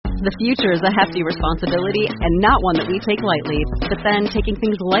The future is a hefty responsibility and not one that we take lightly. But then, taking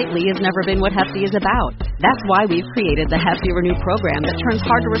things lightly has never been what Hefty is about. That's why we've created the Hefty Renew program that turns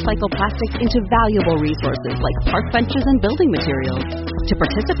hard-to-recycle plastics into valuable resources like park benches and building materials. To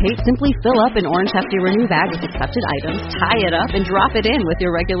participate, simply fill up an orange Hefty Renew bag with accepted items, tie it up, and drop it in with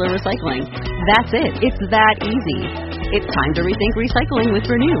your regular recycling. That's it. It's that easy. It's time to rethink recycling with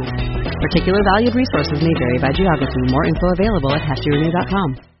Renew. Particular valued resources may vary by geography. More info available at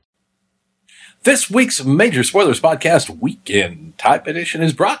heftyrenew.com. This week's Major Spoilers Podcast Weekend Type Edition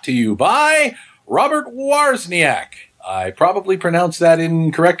is brought to you by Robert Wozniak. I probably pronounced that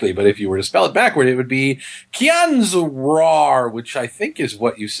incorrectly, but if you were to spell it backward, it would be Kianzrar, which I think is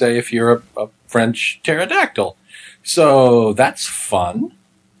what you say if you're a French pterodactyl. So that's fun.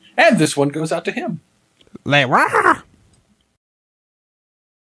 And this one goes out to him. Le rah!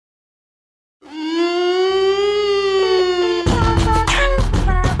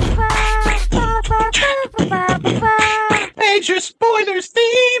 Major Spoilers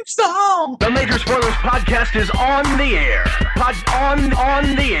theme song. The Major Spoilers Podcast is on the air.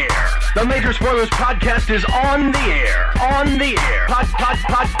 On the air. The Major Spoilers Podcast is on the air. On the air.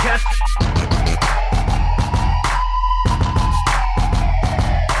 Podcast.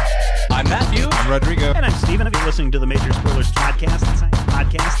 I'm Matthew. I'm Rodrigo. And I'm Steven. If you're listening to the Major Spoilers Podcast.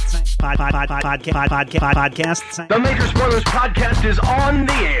 The Major Spoilers Podcast is on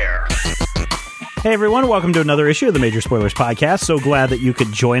the air. Hey everyone, welcome to another issue of the Major Spoilers Podcast. So glad that you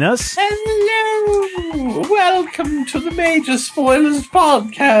could join us. Hello! Welcome to the Major Spoilers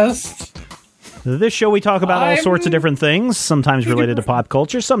Podcast. This show we talk about all sorts of different things, sometimes related to pop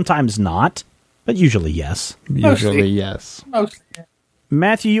culture, sometimes not, but usually yes. Usually yes. Mostly.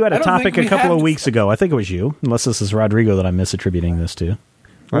 Matthew, you had a topic a couple of weeks ago. I think it was you, unless this is Rodrigo that I'm misattributing this to.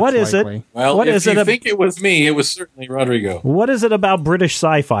 What is it? Well, what if is you it think it was me, it was certainly Rodrigo. What is it about British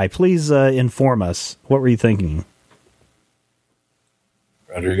sci-fi? Please inform us. What were you thinking?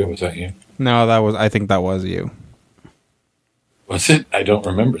 Rodrigo, was that you? No, I think that was you. Was it? I don't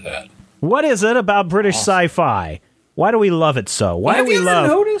remember that. What is it about British sci-fi? Why do we love it so? Why do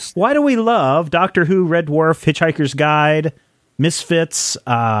we love Doctor Who, Red Dwarf, Hitchhiker's Guide, Misfits,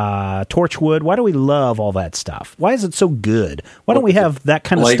 Torchwood? Why do we love all that stuff? Why is it so good? Why don't we have that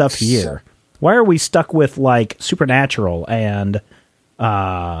kind of stuff here? Why are we stuck with, like, Supernatural and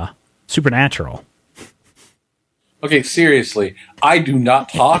Supernatural? Okay, seriously, I do not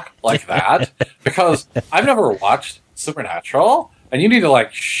talk like that because I've never watched Supernatural, and you need to,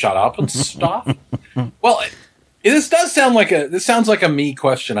 like, shut up and stop. Well, this sounds like a me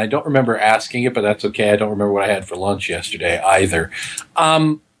question. I don't remember asking it, but that's okay. I don't remember what I had for lunch yesterday either.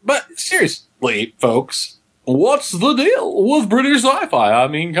 But seriously, folks, what's the deal with British sci-fi? I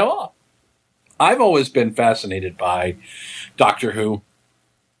mean, come on. I've always been fascinated by Doctor Who.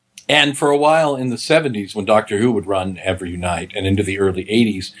 And for a while in the 70s, when Doctor Who would run every night and into the early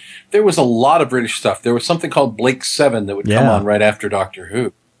 80s, there was a lot of British stuff. There was something called Blake 7 that would come on right after Doctor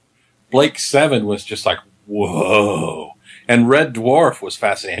Who. Blake 7 was just like, whoa. And Red Dwarf was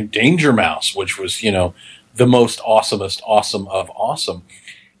fascinating. And Danger Mouse, which was, the most awesomest awesome of awesome.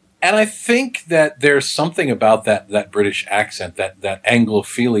 And I think that there's something about that British accent, that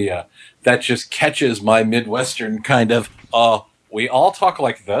Anglophilia, that just catches my Midwestern kind of, we all talk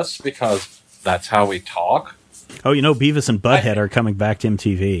like this because that's how we talk. Oh, Beavis and Butthead are coming back to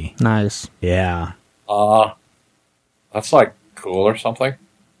MTV. Nice. Yeah. That's like cool or something.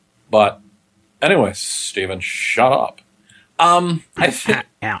 But anyway, Steven, shut up. I think,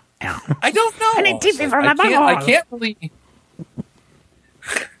 Ow. I don't know. I need TV for my butthole.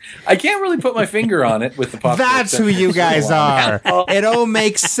 I can't really put my finger on it with the pop. That's who you guys are. It all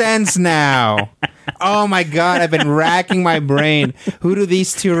makes sense now. Oh my god, I've been racking my brain. Who do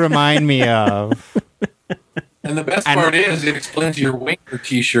these two remind me of? And the best part is it explains your Winker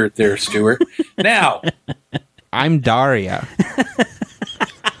t-shirt there, Stuart. Now, I'm Daria.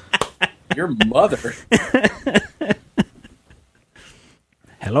 Your mother.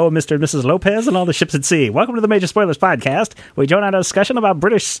 Hello, Mr. and Mrs. Lopez and all the ships at sea. Welcome to the Major Spoilers Podcast. We join out a discussion about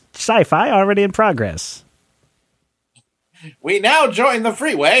British sci-fi already in progress. We now join the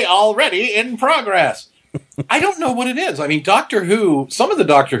freeway already in progress. I don't know what it is. I mean, Doctor Who, some of the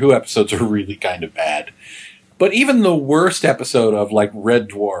Doctor Who episodes are really kind of bad. But even the worst episode of, like, Red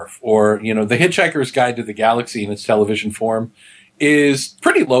Dwarf or, The Hitchhiker's Guide to the Galaxy in its television form is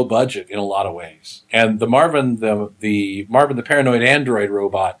pretty low budget in a lot of ways. And the Marvin the Paranoid Android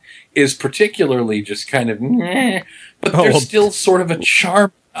robot is particularly just kind of, but there's still sort of a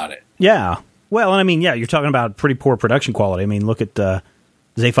charm about it. Yeah. Well, I mean, you're talking about pretty poor production quality. I mean, look at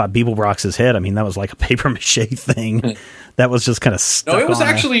Zaphod Beeblebrox's head. I mean, that was like a paper mache thing that was just kind of stuck. No, it was on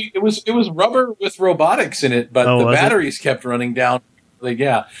actually it was rubber with robotics in it, but the batteries kept running down. Like,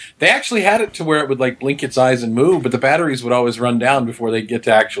 yeah, they actually had it to where it would like blink its eyes and move, but the batteries would always run down before they get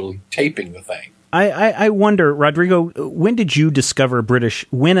to actually taping the thing. I wonder, Rodrigo, when did you discover British?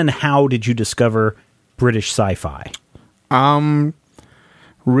 When and how did you discover British sci-fi?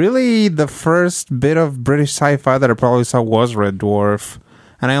 Really, the first bit of British sci-fi that I probably saw was Red Dwarf,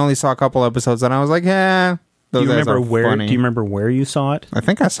 and I only saw a couple episodes, and I was like, "Yeah." Do you remember where? Funny. Do you remember where you saw it? I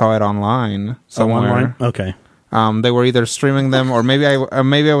think I saw it online somewhere. Online? Okay. They were either streaming them, or maybe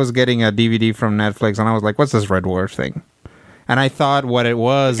I was getting a DVD from Netflix, and I was like, "What's this Red Dwarf thing?" And I thought what it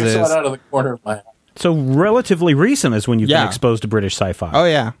was is saw it out of the corner of my eye. So relatively recent is when you've been exposed to British sci-fi. Oh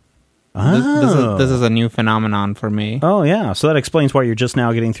yeah. Oh. This is a new phenomenon for me. Oh yeah, so that explains why you're just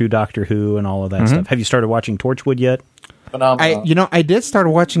now getting through Doctor Who and all of that stuff. Have you started watching Torchwood yet? Phenomenon. I did start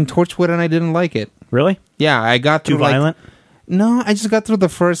watching Torchwood and I didn't like it. Really? Yeah, I got too violent. No, I just got through the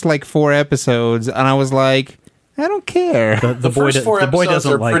first 4 episodes and I was like, I don't care. The first 4 episodes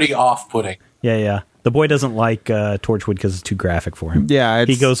are pretty off-putting. Yeah. The boy doesn't like Torchwood because it's too graphic for him. Yeah,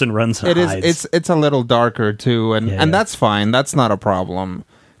 he goes and runs. And hides. It's a little darker too, and that's fine. That's not a problem.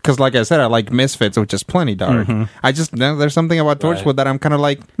 Because, like I said, I like Misfits, which is plenty dark. There's something about Torchwood that I'm kind of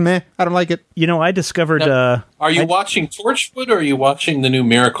like, meh, I don't like it. You know, I discovered. Now, are you watching Torchwood or are you watching the new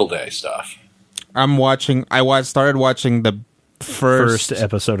Miracle Day stuff? I'm watching. Started watching the first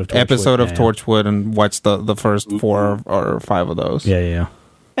episode of Torchwood, Torchwood and watched the first 4 or 5 of those. Yeah.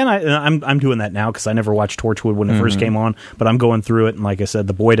 And I'm doing that now because I never watched Torchwood when it first came on, but I'm going through it, and like I said,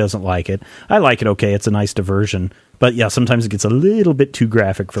 the boy doesn't like it. I like it okay. It's a nice diversion. But yeah, sometimes it gets a little bit too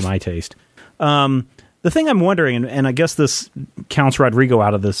graphic for my taste. The thing I'm wondering, and I guess this counts Rodrigo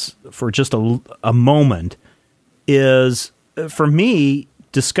out of this for just a moment, is for me,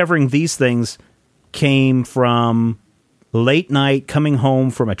 discovering these things came from late night coming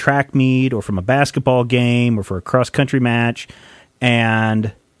home from a track meet or from a basketball game or for a cross-country match,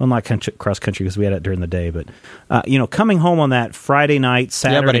 and... Well, not cross-country because we had it during the day, but, coming home on that Friday night,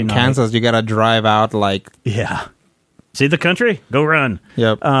 Saturday night. Yeah, but in Kansas, you got to drive out Yeah. See the country? Go run.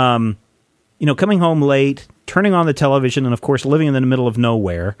 Yep. Coming home late, turning on the television, and, of course, living in the middle of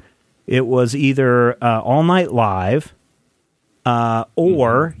nowhere, it was either All Night Live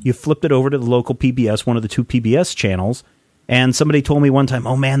or you flipped it over to the local PBS, one of the 2 PBS channels, and somebody told me one time,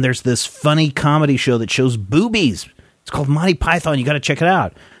 oh, man, there's this funny comedy show that shows boobies. It's called Monty Python. You got to check it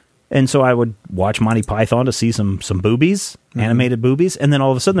out. And so I would watch Monty Python to see some boobies, animated boobies, and then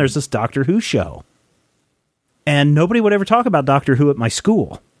all of a sudden there's this Doctor Who show. And nobody would ever talk about Doctor Who at my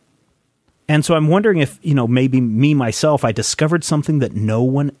school. And so I'm wondering if, maybe me, myself, I discovered something that no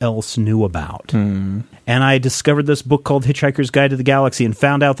one else knew about. And I discovered this book called Hitchhiker's Guide to the Galaxy and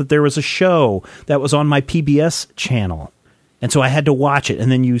found out that there was a show that was on my PBS channel. And so I had to watch it.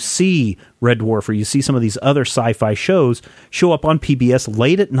 And then you see Red Dwarf or you see some of these other sci-fi shows show up on PBS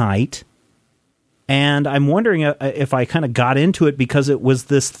late at night. And I'm wondering if I kind of got into it because it was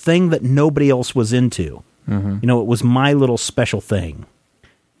this thing that nobody else was into. It was my little special thing.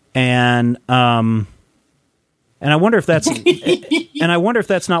 And I wonder if that's not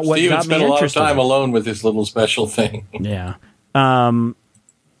what Steven got me interested. Spent a lot of time alone with this little special thing. Yeah.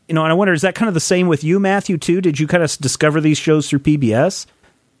 And I wonder, is that kind of the same with you, Matthew, too? Did you kind of discover these shows through PBS?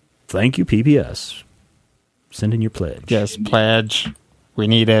 Thank you, PBS. Send in your pledge. Yes, pledge. We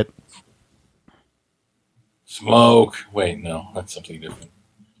need it. Smoke. Wait, no, that's something different.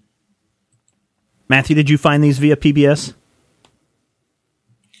 Matthew, did you find these via PBS?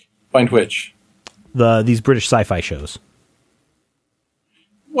 Find which? These British sci-fi shows.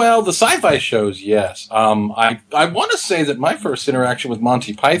 Well, the sci-fi shows, yes. I want to say that my first interaction with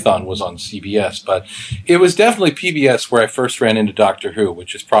Monty Python was on CBS, but it was definitely PBS where I first ran into Doctor Who,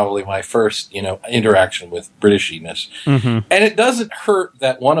 which is probably my first, interaction with Britishiness. And it doesn't hurt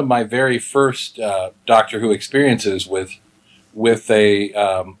that one of my very first Doctor Who experiences with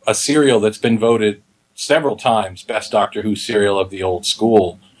a serial that's been voted several times best Doctor Who serial of the old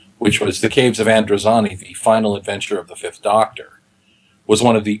school, which was The Caves of Androzani, the final adventure of the Fifth Doctor. Was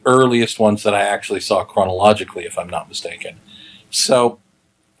one of the earliest ones that I actually saw chronologically, if I'm not mistaken. So,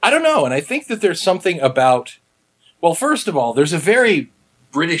 I don't know, and I think that there's something about... Well, first of all, there's a very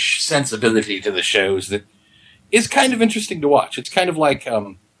British sensibility to the shows that is kind of interesting to watch. It's kind of like...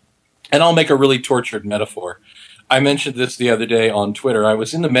 and I'll make a really tortured metaphor. I mentioned this the other day on Twitter. I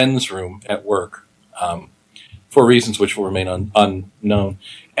was in the men's room at work, for reasons which will remain unknown.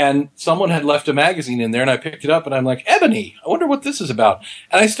 And someone had left a magazine in there, and I picked it up, and I'm like, Ebony, I wonder what this is about.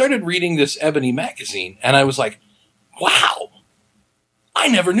 And I started reading this Ebony magazine, and I was like, wow, I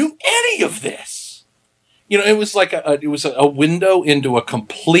never knew any of this. It was like a window into a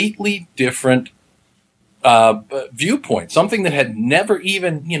completely different viewpoint, something that had never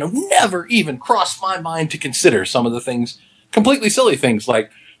even crossed my mind to consider. Some of the things, completely silly things,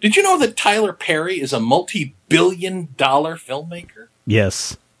 like, did you know that Tyler Perry is a multi-billion-dollar filmmaker?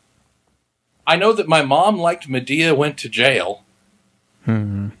 Yes. I know that my mom liked Medea Went to Jail,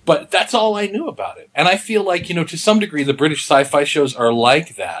 but that's all I knew about it. And I feel like, to some degree, the British sci-fi shows are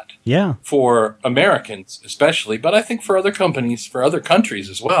like that. Yeah. For Americans especially, but I think for other companies, for other countries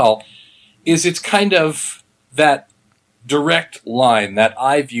as well, it's kind of that direct line, that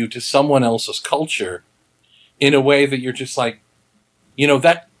eye view to someone else's culture in a way that you're just like,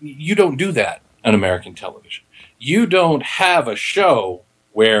 that you don't do that on American television. You don't have a show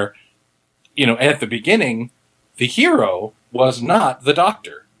where, at the beginning, the hero was not the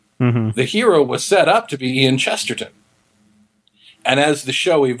Doctor. Mm-hmm. The hero was set up to be Ian Chesterton. And as the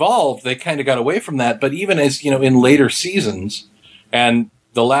show evolved, they kind of got away from that. But even as, in later seasons, and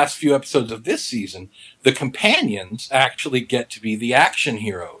the last few episodes of this season, the companions actually get to be the action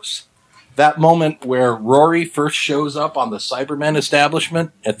heroes. That moment where Rory first shows up on the Cybermen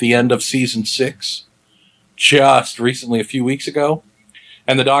establishment at the end of season 6, just recently, a few weeks ago,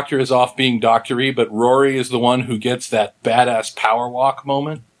 and the Doctor is off being doctory, but Rory is the one who gets that badass power walk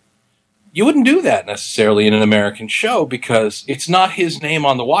moment. You wouldn't do that necessarily in an American show because it's not his name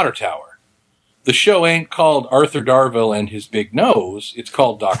on the water tower. The show ain't called Arthur Darvill and His Big Nose. It's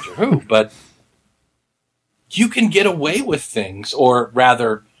called Doctor Who. But you can get away with things, or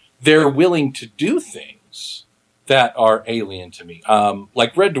rather, they're willing to do things that are alien to me.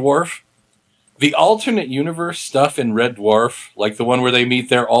 Like Red Dwarf. The alternate universe stuff in Red Dwarf, like the one where they meet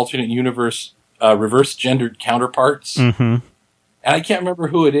their alternate universe reverse-gendered counterparts. Mm-hmm. And I can't remember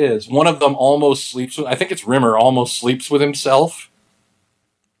who it is. One of them almost sleeps with... I think it's Rimmer almost sleeps with himself.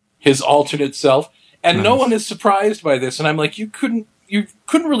 His alternate self, and no one is surprised by this. And I'm like, you couldn't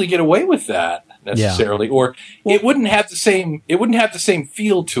really get away with that necessarily, or it wouldn't have the same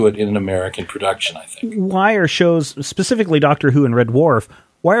feel to it in an American production. I think. Why are shows, specifically Doctor Who and Red Dwarf,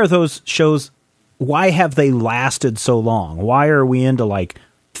 why are those shows? Why have they lasted so long? Why are we into like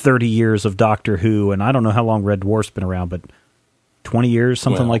 30 years of Doctor Who? And I don't know how long Red Dwarf's been around, but 20 years,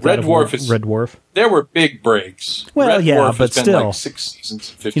 something like that. Red Dwarf. There were big breaks. Well, Red Dwarf but still, like 6 seasons.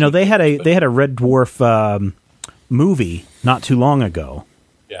 15 they had a Red Dwarf movie not too long ago,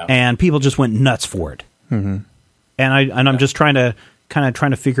 and people just went nuts for it. Mm-hmm. And I'm just trying to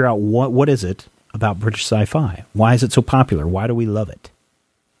figure out what is it about British sci-fi? Why is it so popular? Why do we love it?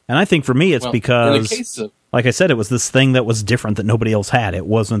 And I think for me, it's because, like I said, it was this thing that was different that nobody else had. It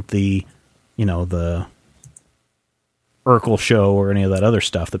wasn't the Urkel show or any of that other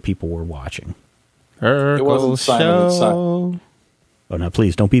stuff that people were watching. It wasn't Simon and Simon. Oh, no,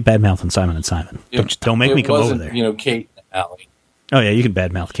 please, don't be bad-mouthing Simon and Simon. Don't make me come over there. Kate and Allie. Oh, yeah, you can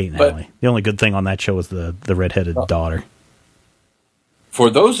bad-mouth Kate and Allie. The only good thing on that show was the redheaded daughter. For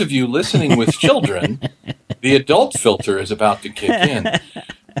those of you listening with children, the adult filter is about to kick in.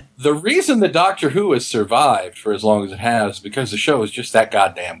 The reason the Doctor Who has survived for as long as it has is because the show is just that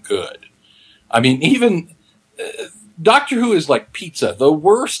goddamn good. I mean, even... Doctor Who is like pizza. The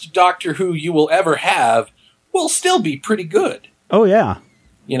worst Doctor Who you will ever have will still be pretty good. Oh, yeah.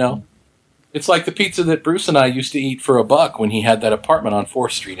 It's like the pizza that Bruce and I used to eat for $1 when he had that apartment on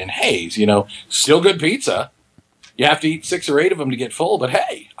 4th Street in Hayes. Still good pizza. You have to eat 6 or 8 of them to get full, but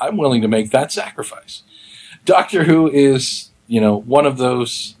hey, I'm willing to make that sacrifice. Doctor Who is, one of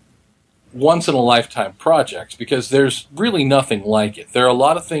those once-in-a-lifetime projects because there's really nothing like it. There are a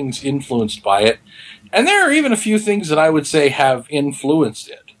lot of things influenced by it. And there are even a few things that I would say have influenced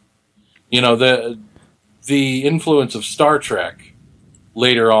it. The influence of Star Trek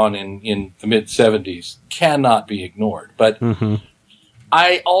later on in the mid-'70s cannot be ignored. But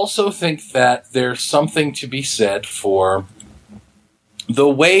I also think that there's something to be said for the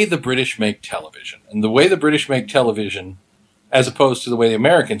way the British make television. And the way the British make television, as opposed to the way the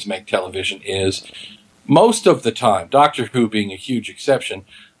Americans make television, is most of the time, Doctor Who being a huge exception,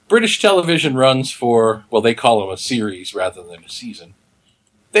 British television runs for, well, they call them a series rather than a season.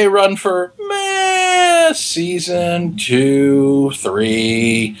 They run for season 2,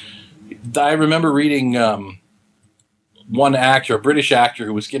 3. I remember reading one actor, a British actor,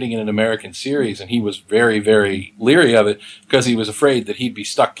 who was getting in an American series, and he was very, very leery of it because he was afraid that he'd be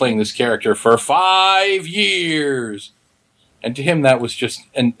stuck playing this character for 5 years. And to him, that was just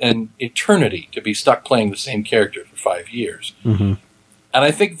an eternity to be stuck playing the same character for 5 years. Mm-hmm. And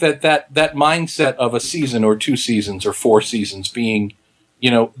I think that mindset of a season or 2 seasons or 4 seasons being,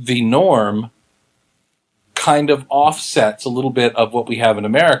 the norm kind of offsets a little bit of what we have in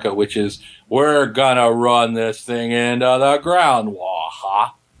America, which is, we're gonna run this thing into the ground,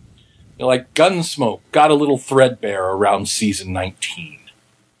 waha. Like Gunsmoke got a little threadbare around season 19.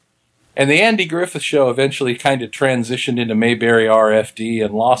 And the Andy Griffith Show eventually kind of transitioned into Mayberry RFD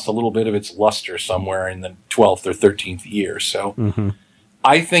and lost a little bit of its luster somewhere in the 12th or 13th year. So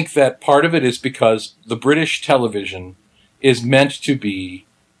I think that part of it is because the British television is meant to be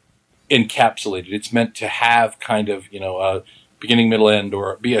encapsulated. It's meant to have kind of, a beginning, middle, end,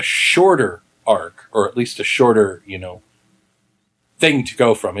 or be a shorter arc, or at least a shorter, thing to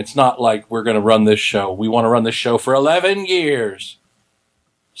go from. It's not like we're going to run this show. We want to run this show for 11 years.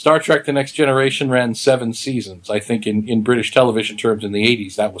 Star Trek The Next Generation ran 7 seasons. I think in British television terms in the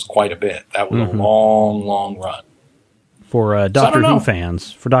 80s, that was quite a bit. That was a long, long run. For Doctor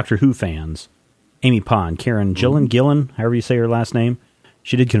Who fans, Amy Pond, Karen Gillan, however you say her last name,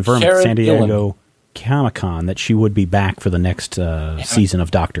 she did confirm at San Diego Comic-Con that she would be back for the next season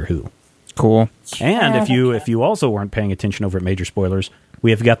of Doctor Who. Cool. And if you also weren't paying attention over at Major Spoilers,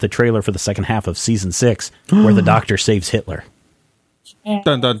 we have got the trailer for the second half of season 6 where the Doctor saves Hitler.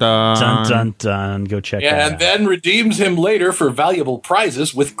 Dun, dun, dun. Dun, dun, dun. Go check that out. And then redeems him later for valuable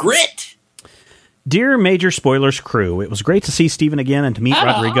prizes with grit. Dear Major Spoilers crew, it was great to see Steven again and to meet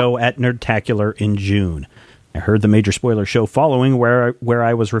Rodrigo at Nerdtacular in June. I heard the Major Spoiler show following where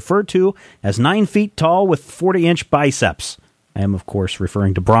I was referred to as 9 feet tall with 40-inch biceps. I am, of course,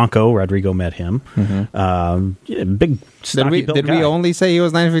 referring to Bronco. Rodrigo met him. Big, stocky built guy. Did we only say he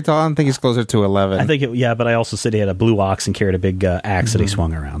was 9 feet tall? I think he's closer to 11. I think, but I also said he had a blue ox and carried a big axe that he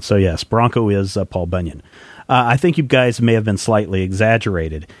swung around. So, yes, Bronco is Paul Bunyan. I think you guys may have been slightly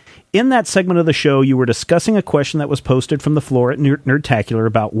exaggerated. In that segment of the show, you were discussing a question that was posted from the floor at Nerdtacular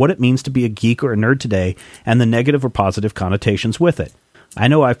about what it means to be a geek or a nerd today and the negative or positive connotations with it. I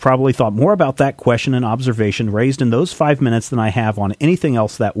know I've probably thought more about that question and observation raised in those 5 minutes than I have on anything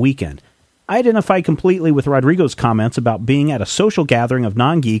else that weekend. I identify completely with Rodrigo's comments about being at a social gathering of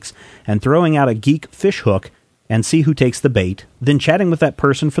non-geeks and throwing out a geek fish hook and see who takes the bait, then chatting with that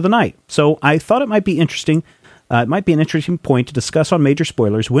person for the night. So I thought it might be interesting. It might be an interesting point to discuss on Major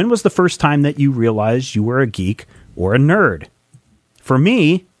Spoilers. When was the first time that you realized you were a geek or a nerd? For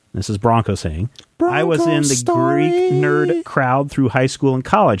me, this is Bronco saying, I was in the Greek nerd crowd through high school and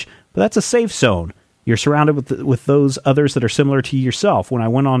college, but that's a safe zone. You're surrounded with those others that are similar to yourself. When I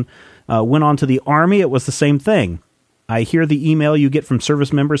went on to the Army, it was the same thing. I hear the email you get from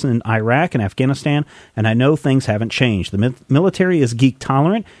service members in Iraq and Afghanistan, and I know things haven't changed. The military is geek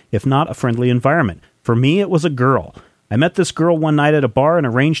tolerant, if not a friendly environment. For me, it was a girl. I met this girl one night at a bar and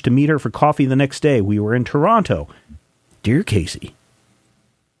arranged to meet her for coffee the next day. We were in Toronto. Dear Casey,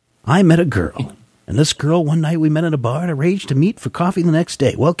 I met a girl. And this girl, one night we met at a bar and arranged to meet for coffee the next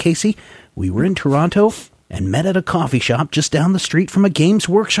day. Well, Casey, we were in Toronto and met at a coffee shop just down the street from a Games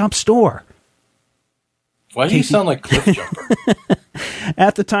Workshop store. Why do you sound like Cliffjumper?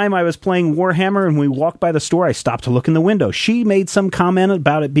 At the time, I was playing Warhammer, and when we walked by the store, I stopped to look in the window. She made some comment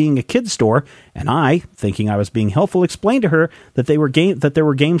about it being a kid's store, and I, thinking I was being helpful, explained to her that there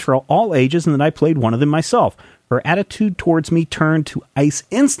were games for all ages and that I played one of them myself. Her attitude towards me turned to ice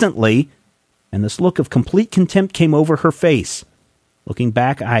instantly, and this look of complete contempt came over her face. Looking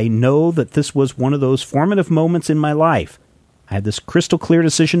back, I know that this was one of those formative moments in my life. I had this crystal clear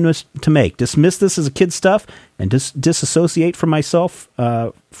decision to make. Dismiss this as a kid stuff and disassociate from myself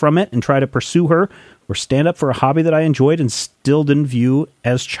from it and try to pursue her, or stand up for a hobby that I enjoyed and still didn't view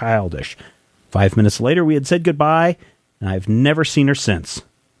as childish. 5 minutes later, we had said goodbye, and I've never seen her since.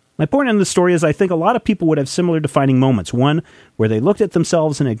 My point in the story is I think a lot of people would have similar defining moments. One, where they looked at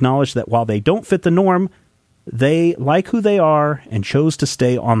themselves and acknowledged that while they don't fit the norm, they like who they are and chose to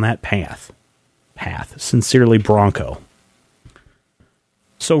stay on that path. Sincerely, Bronco.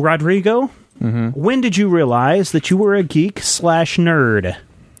 So, Rodrigo, when did you realize that you were a geek/nerd?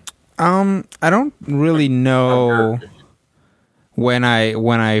 I don't really know when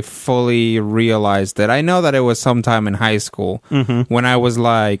I fully realized it. I know that it was sometime in high school when I was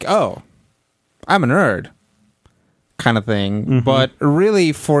like, oh, I'm a nerd kind of thing. But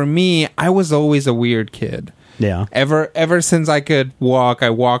really, for me, I was always a weird kid. Yeah. Ever since I could walk,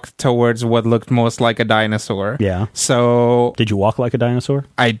 I walked towards what looked most like a dinosaur. Yeah. So did you walk like a dinosaur?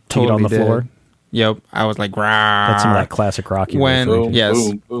 I totally get on the did. Floor? Yep. I was like, rah. That's some of that classic Rocky. When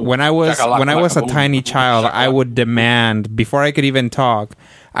I was a tiny child, I would demand, before I could even talk,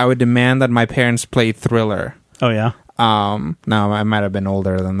 I would demand that my parents play Thriller. Oh yeah. No, I might have been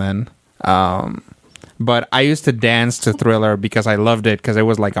older than then. But I used to dance to Thriller because I loved it, because it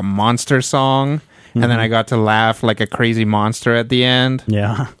was like a monster song. And then I got to laugh like a crazy monster at the end.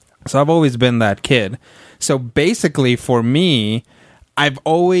 Yeah. So I've always been that kid. So basically, for me, I've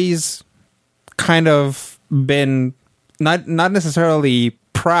always kind of been not necessarily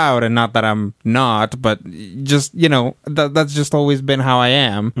proud, and not that I'm not, but just, that's just always been how I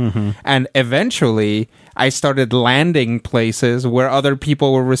am. Mm-hmm. And eventually I started landing places where other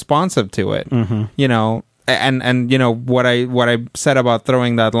people were responsive to it. Mm-hmm. And what I said about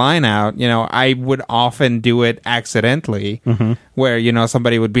throwing that line out, I would often do it accidentally, mm-hmm. where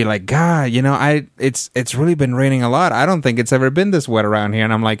somebody would be like, God, it's really been raining a lot. I don't think it's ever been this wet around here.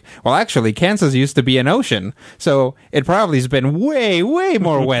 And I'm like, well, actually, Kansas used to be an ocean, so it probably has been way, way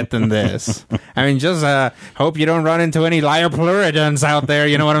more wet than this. I mean, just hope you don't run into any Liopleurodons out there.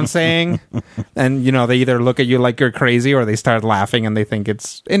 You know what I'm saying? And they either look at you like you're crazy, or they start laughing and they think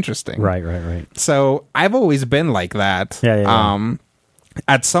it's interesting. Right. So I've always been like that. Yeah.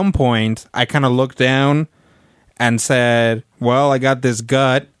 At some point, I kind of looked down and said, well, I got this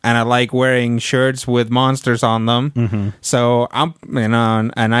gut and I like wearing shirts with monsters on them. Mm-hmm. So I'm, and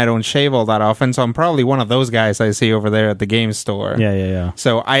I don't shave all that often. So I'm probably one of those guys I see over there at the game store. Yeah.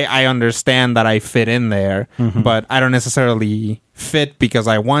 So I understand that I fit in there, mm-hmm. but I don't necessarily fit because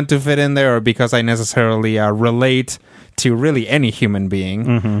I want to fit in there, or because I necessarily relate to really any human being,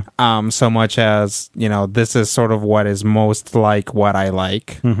 mm-hmm. So much as, this is sort of what is most like what I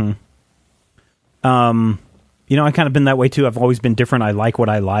like. Mm-hmm. I kind of been that way too. I've always been different. I like what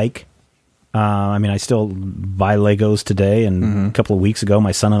I like. I still buy Legos today, and mm-hmm. a couple of weeks ago,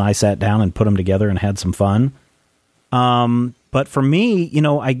 my son and I sat down and put them together and had some fun. But for me,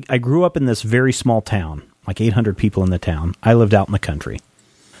 I grew up in this very small town, like 800 people in the town. I lived out in the country.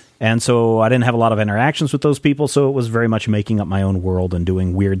 And so I didn't have a lot of interactions with those people, so it was very much making up my own world and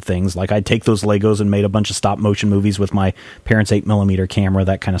doing weird things. Like I'd take those Legos and made a bunch of stop-motion movies with my parents' 8mm camera,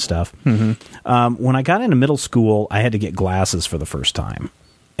 that kind of stuff. Mm-hmm. When I got into middle school, I had to get glasses for the first time.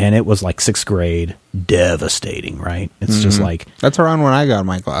 And it was like 6th grade. Devastating, right? It's mm-hmm. just like... That's around when I got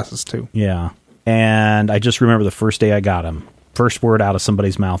my glasses, too. Yeah. And I just remember the first day I got them. First word out of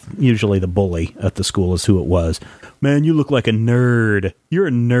somebody's mouth, usually the bully at the school is who it was. Man, you look like a nerd. You're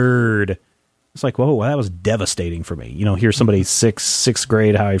a nerd. It's like, whoa, that was devastating for me. Here's somebody sixth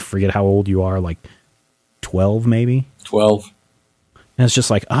grade, I forget how old you are, like 12 maybe? 12. And it's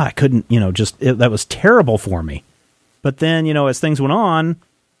just like, I couldn't, that was terrible for me. But then, as things went on,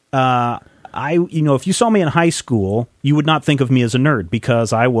 if you saw me in high school, you would not think of me as a nerd,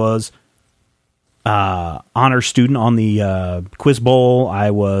 because I was... honor student on the quiz bowl. I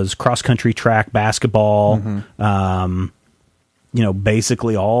was cross country, track, basketball. Mm-hmm.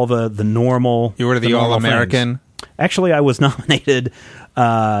 Basically all the normal. You were the All-American. Actually, I was nominated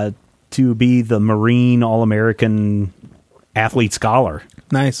to be the Marine All-American Athlete Scholar.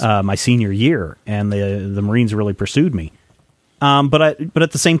 Nice. My senior year, and the Marines really pursued me. But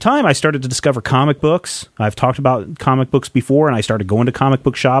at the same time, I started to discover comic books. I've talked about comic books before, and I started going to comic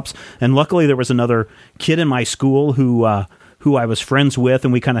book shops. And luckily, there was another kid in my school who I was friends with,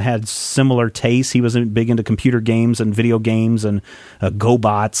 and we kind of had similar tastes. He was big into computer games and video games and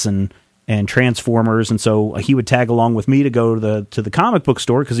GoBots and Transformers, and so he would tag along with me to go to the comic book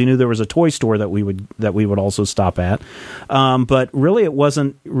store, because he knew there was a toy store that we would also stop at. But really, it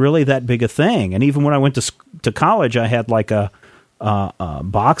wasn't really that big a thing. And even when I went to college, I had like a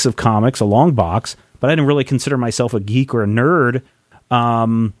box of comics, a long box, but I didn't really consider myself a geek or a nerd.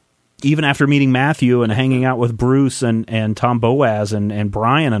 Even after meeting Matthew and hanging out with Bruce and Tom Boaz and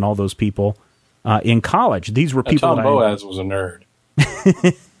Brian and all those people in college, these were people. Tom Boaz was a nerd.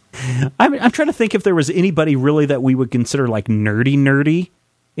 I'm trying to think if there was anybody really that we would consider like nerdy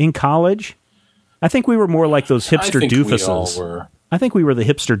in college. I think we were more like those hipster doofuses. We all were. I think we were the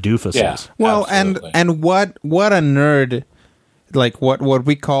hipster doofuses. Yeah, well, absolutely. and what a nerd, like what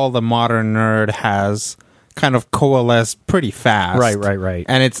we call the modern nerd, has kind of coalesced pretty fast. Right.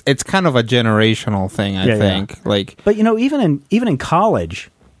 And it's kind of a generational thing, I think. Yeah. But even in college,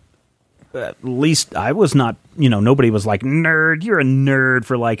 at least I was not, nobody was like, nerd, you're a nerd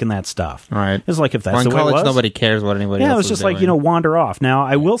for liking that stuff. Right. It's like, if that's the way college, it was, nobody cares what anybody else is doing. Yeah, it was just like, wander off. Now,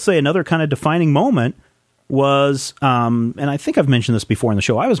 I will say another kind of defining moment was, and I think I've mentioned this before in the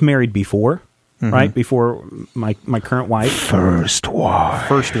show, I was married before, mm-hmm. right? Before my current wife. First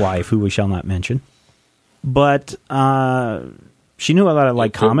wife, who we shall not mention. But she knew that I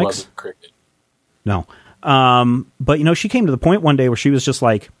liked comics. No. But, she came to the point one day where she was just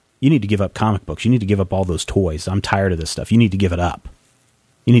like, you need to give up comic books. You need to give up all those toys. I'm tired of this stuff. You need to give it up.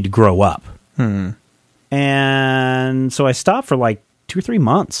 You need to grow up. And so I stopped for like 2 or 3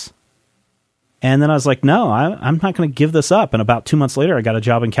 months. And then I was like, no, I'm not going to give this up. And about 2 months later, I got a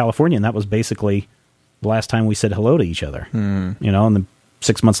job in California. And that was basically the last time we said hello to each other. And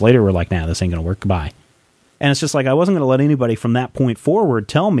 6 months later were like, nah, this ain't going to work. Goodbye. And it's just like I wasn't going to let anybody from that point forward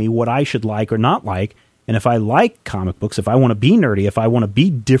tell me what I should like or not like. And if I like comic books, if I want to be nerdy, if I want to be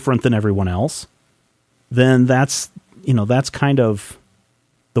different than everyone else, then that's kind of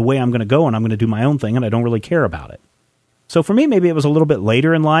the way I'm going to go, and I'm going to do my own thing, and I don't really care about it. So for me, maybe it was a little bit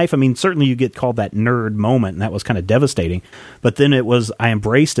later in life. I mean, certainly you get called that nerd moment, and that was kind of devastating. But then I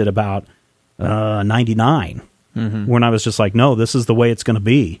embraced it about 99, when I was just like, no, this is the way it's going to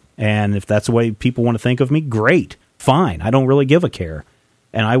be. And if that's the way people want to think of me, great, fine. I don't really give a care.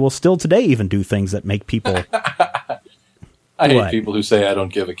 And I will still today even do things that make people... I hate people who say I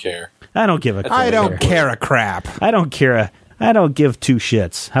don't give a care. I don't give a care. I don't care a crap. I don't care. I don't give two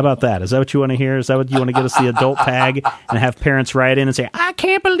shits. How about that? Is that what you want to hear? Is that what you want to get us the adult tag and have parents write in and say, I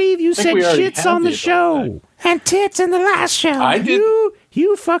can't believe you said shits on the show and tits in the last show. I did.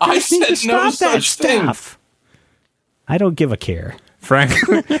 You fuckers need to stop that stuff. I don't give a care.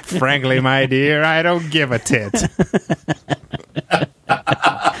 Frankly, my dear, I don't give a tit.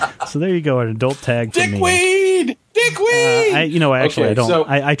 So there you go, an adult tag for me. Dickweed!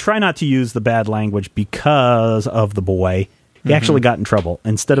 I try not to use the bad language because of the boy. He actually got in trouble.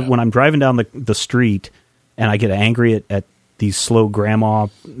 Instead of when I'm driving down the street and I get angry at these slow grandma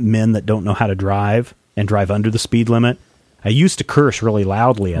men that don't know how to drive and drive under the speed limit, I used to curse really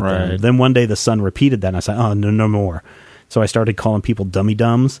loudly at them. Then one day the son repeated that and I said, oh, no more. So I started calling people dummy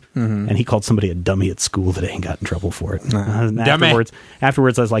dumbs, and he called somebody a dummy at school that ain't got in trouble for it. And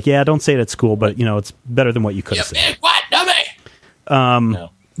afterwards, I was like, yeah, don't say it at school, but it's better than what you could have said. What, dummy?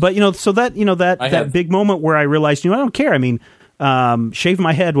 No. But so that big moment where I realized, I don't care. I mean, shaved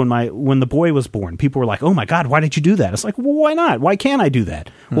my head when the boy was born. People were like, oh my God, why did you do that? It's like, well, why not? Why can't I do that?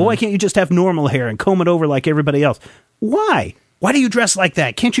 Well, why can't you just have normal hair and comb it over like everybody else? Why? Why do you dress like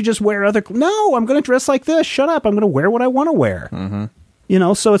that? Can't you just wear other... No, I'm going to dress like this. Shut up. I'm going to wear what I want to wear.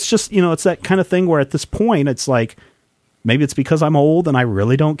 So it's just, it's that kind of thing where at this point, it's like, maybe it's because I'm old and I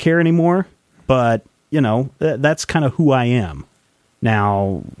really don't care anymore. But, that's kind of who I am.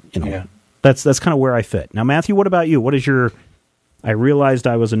 Now, that's kind of where I fit. Now, Matthew, what about you? What is your... I realized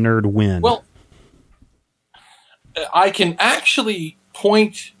I was a nerd win. Well, I can actually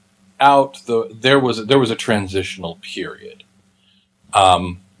point out there was a transitional period.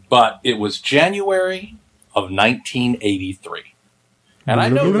 But it was January of 1983. And I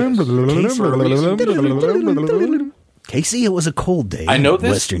know this for a reason. Casey, it was a cold day. I know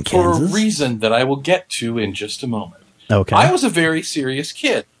this Western for Kansas. a reason that I will get to in just a moment. Okay. I was a very serious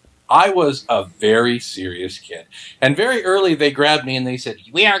kid. And very early they grabbed me and they said,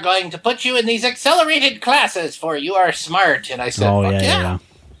 we are going to put you in these accelerated classes for you are smart. And I said, yeah.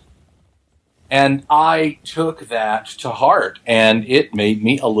 And I took that to heart, and it made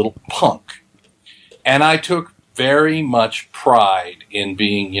me a little punk. And I took very much pride in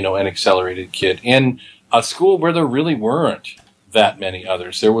being, an accelerated kid in a school where there really weren't that many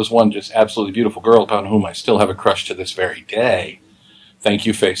others. There was one just absolutely beautiful girl upon whom I still have a crush to this very day. Thank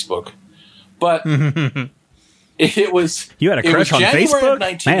you, Facebook. But it was... You had a crush on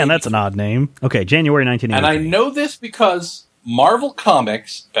Facebook? Man, that's an odd name. Okay, January 1983. And I know this because... Marvel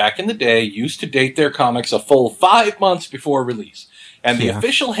Comics, back in the day, used to date their comics a full 5 months before release. And the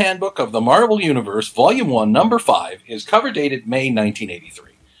official handbook of the Marvel Universe, Volume 1, Number 5, is cover dated May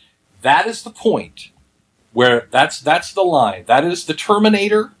 1983. That is the point where that's the line. That is the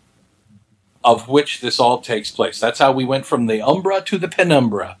Terminator of which this all takes place. That's how we went from the Umbra to the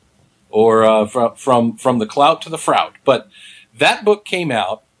Penumbra, or from the clout to the Frout. But that book came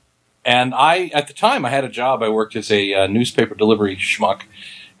out. And at the time, I had a job. I worked as a newspaper delivery schmuck.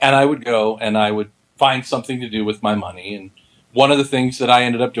 And I would go and I would find something to do with my money. And one of the things that I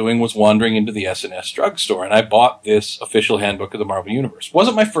ended up doing was wandering into the S&S drugstore. And I bought this official handbook of the Marvel Universe. It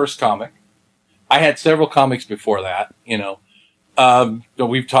wasn't my first comic. I had several comics before that,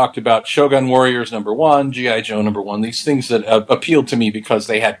 we've talked about Shogun Warriors number 1, G.I. Joe number 1, these things that appealed to me because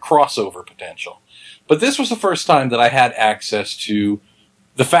they had crossover potential. But this was the first time that I had access to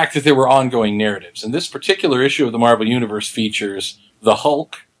the fact that there were ongoing narratives. And this particular issue of the Marvel Universe features the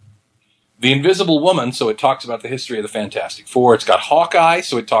Hulk, the Invisible Woman, so it talks about the history of the Fantastic Four. It's got Hawkeye,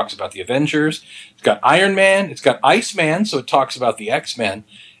 so it talks about the Avengers. It's got Iron Man. It's got Iceman, so it talks about the X-Men.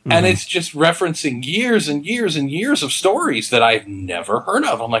 Mm-hmm. And it's just referencing years and years and years of stories that I've never heard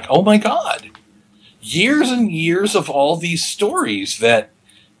of. I'm like, oh my God. Years and years of all these stories that,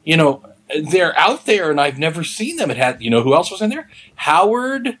 they're out there and I've never seen them. It had, who else was in there?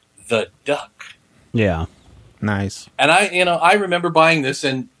 Howard the Duck. Yeah. Nice. And I remember buying this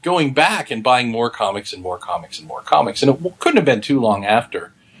and going back and buying more comics and more comics and more comics. And it couldn't have been too long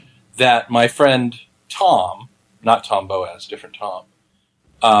after that my friend Tom, not Tom Boaz, different Tom,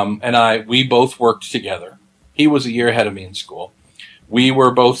 we both worked together. He was a year ahead of me in school. We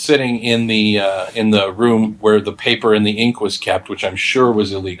were both sitting in the room where the paper and the ink was kept, which I'm sure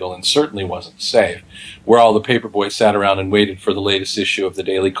was illegal and certainly wasn't safe, where all the paper boys sat around and waited for the latest issue of the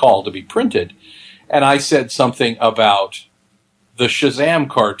Daily Call to be printed. And I said something about the Shazam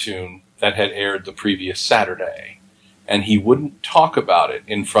cartoon that had aired the previous Saturday. And he wouldn't talk about it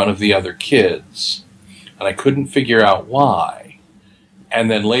in front of the other kids. And I couldn't figure out why. And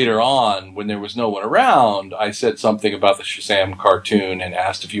then later on, when there was no one around, I said something about the Shazam cartoon and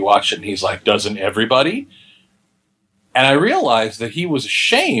asked if he watched it. And he's like, doesn't everybody? And I realized that he was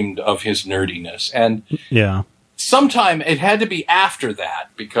ashamed of his nerdiness. And sometime it had to be after that,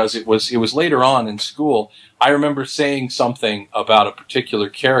 because it was later on in school. I remember saying something about a particular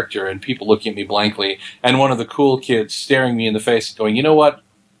character and people looking at me blankly. And one of the cool kids staring me in the face and going, you know what?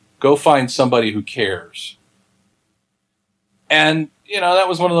 Go find somebody who cares. And that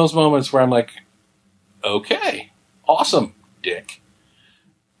was one of those moments where I'm like, okay, awesome, Dick.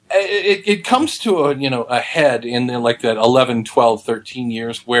 It comes to a head in like that 11, 12, 13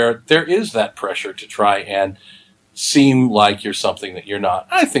 years where there is that pressure to try and seem like you're something that you're not.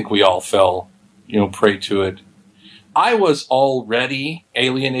 I think we all fell, prey to it. I was already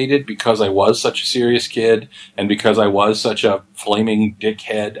alienated because I was such a serious kid and because I was such a flaming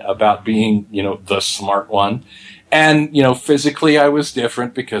dickhead about being, the smart one. And, physically I was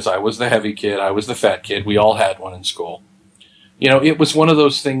different because I was the heavy kid. I was the fat kid. We all had one in school. It was one of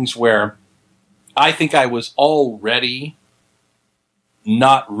those things where I think I was already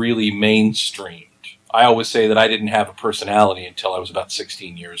not really mainstreamed. I always say that I didn't have a personality until I was about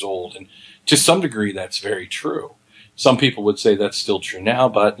 16 years old. And to some degree, that's very true. Some people would say that's still true now,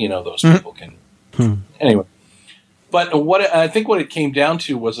 but, those people can. Anyway. But I think what it came down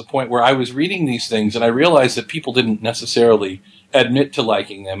to was a point where I was reading these things and I realized that people didn't necessarily admit to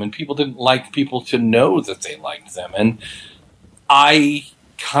liking them, and people didn't like people to know that they liked them. And I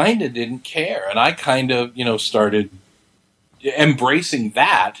kind of didn't care. And I kind of, started embracing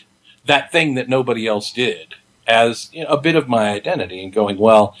that thing that nobody else did as a bit of my identity and going,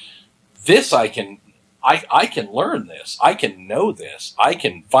 well, this I can learn this. I can know this. I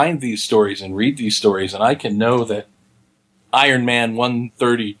can find these stories and read these stories, and I can know that Iron Man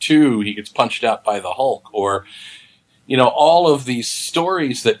 132, he gets punched out by the Hulk, or, all of these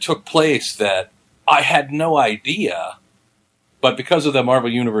stories that took place that I had no idea, but because of the Marvel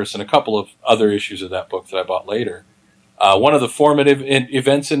Universe and a couple of other issues of that book that I bought later, one of the formative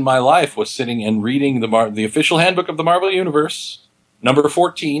events in my life was sitting and reading the official handbook of the Marvel Universe, number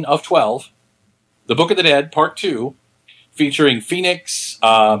 14 of 12, The Book of the Dead, Part 2, featuring Phoenix,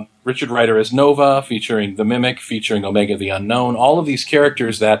 Richard Rider as Nova, featuring the Mimic, featuring Omega the Unknown, all of these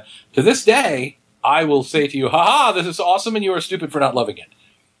characters that, to this day, I will say to you, haha, this is awesome and you are stupid for not loving it.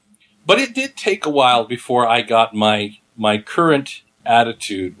 But it did take a while before I got my current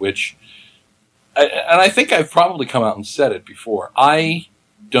attitude, which, and I think I've probably come out and said it before, I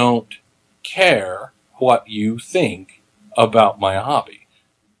don't care what you think about my hobby.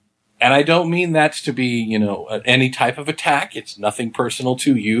 And I don't mean that to be, any type of attack. It's nothing personal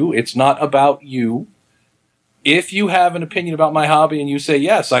to you. It's not about you. If you have an opinion about my hobby and you say,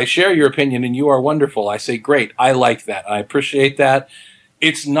 yes, I share your opinion and you are wonderful, I say, great, I like that. I appreciate that.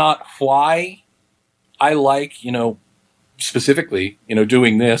 It's not why I like, specifically,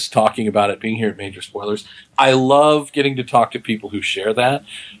 doing this, talking about it, being here at Major Spoilers. I love getting to talk to people who share that.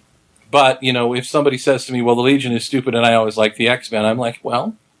 But, if somebody says to me, well, the Legion is stupid and I always like the X-Men, I'm like,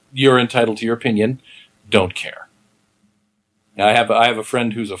 well, you're entitled to your opinion. Don't care. Now, I have a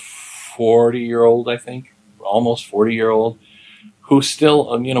friend who's a 40-year-old, I think, almost 40-year-old, who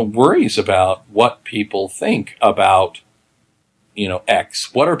still, worries about what people think about,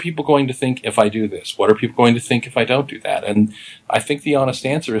 X. What are people going to think if I do this? What are people going to think if I don't do that? And I think the honest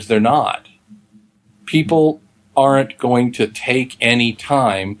answer is they're not. People aren't going to take any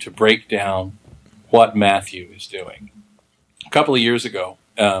time to break down what Matthew is doing. A couple of years ago,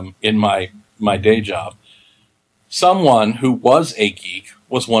 in my day job, someone who was a geek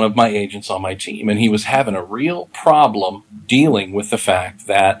was one of my agents on my team, and he was having a real problem dealing with the fact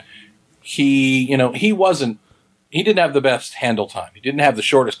that he didn't have the best handle time. He didn't have the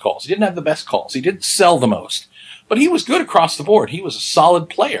shortest calls. He didn't have the best calls. He didn't sell the most, but he was good across the board. He was a solid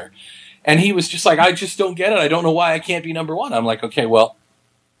player, and he was just like, I just don't get it. I don't know why I can't be number one. I'm like, okay, well,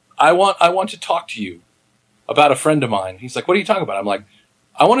 I want to talk to you about a friend of mine. He's like, what are you talking about? I'm like,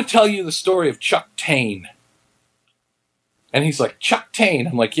 I want to tell you the story of Chuck Tane. And he's like, Chuck Tane?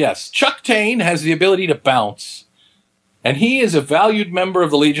 I'm like, yes. Chuck Tane has the ability to bounce. And he is a valued member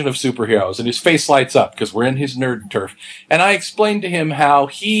of the Legion of Superheroes, and his face lights up because we're in his nerd turf. And I explained to him how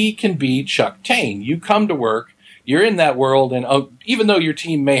he can be Chuck Tane. You come to work, you're in that world, and even though your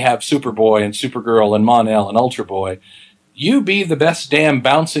team may have Superboy and Supergirl and Mon-El and Ultra Boy, you be the best damn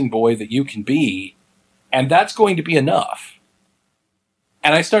bouncing boy that you can be, and that's going to be enough.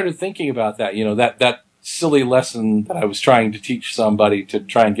 And I started thinking about that, that silly lesson that I was trying to teach somebody to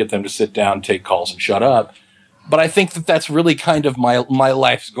try and get them to sit down, take calls, and shut up. But I think that that's really kind of my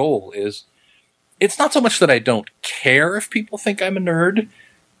life's goal is it's not so much that I don't care if people think I'm a nerd.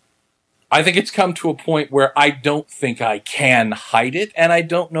 I think it's come to a point where I don't think I can hide it, and I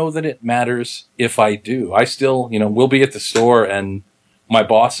don't know that it matters if I do. I still, will be at the store and my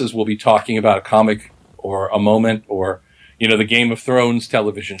bosses will be talking about a comic or a moment or, the Game of Thrones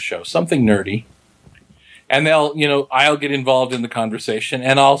television show, something nerdy. And I'll get involved in the conversation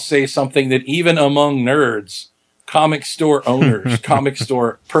and I'll say something that even among nerds, comic store owners, comic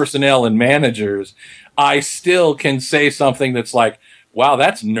store personnel and managers, I still can say something that's like, wow,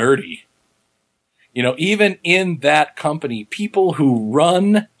 that's nerdy. Even in that company, people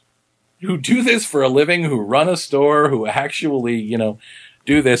who do this for a living, who run a store, who actually,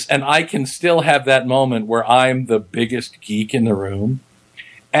 do this. And I can still have that moment where I'm the biggest geek in the room.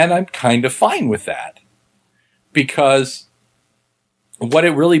 And I'm kind of fine with that. Because what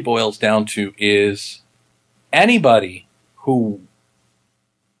it really boils down to is anybody who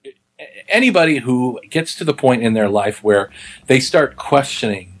gets to the point in their life where they start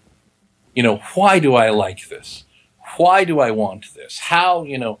questioning, why do I like this? Why do I want this? How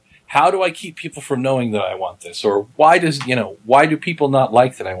do I keep people from knowing that I want this? Or why do people not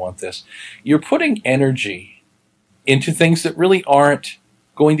like that I want this? You're putting energy into things that really aren't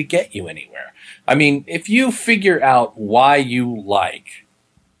going to get you anywhere. I mean, if you figure out why you like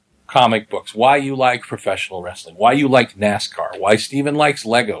comic books, why you like professional wrestling, why you like NASCAR, why Steven likes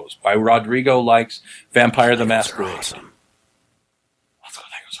Legos, why Rodrigo likes Vampire the Masquerade. Awesome.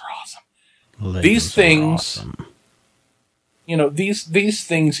 Legos are awesome. Legos these things, awesome. These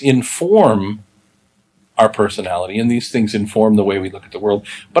things inform our personality and these things inform the way we look at the world,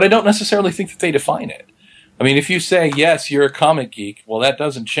 but I don't necessarily think that they define it. I mean, if you say, yes, you're a comic geek, well, that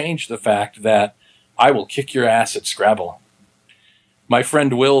doesn't change the fact that I will kick your ass at Scrabble. My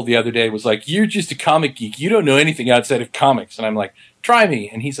friend Will the other day was like, you're just a comic geek. You don't know anything outside of comics. And I'm like, try me.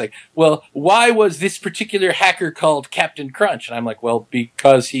 And he's like, well, why was this particular hacker called Captain Crunch? And I'm like, well,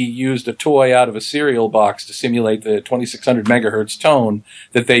 because he used a toy out of a cereal box to simulate the 2600 megahertz tone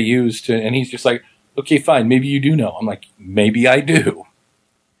that they used to, and he's just like, okay, fine. Maybe you do know. I'm like, maybe I do.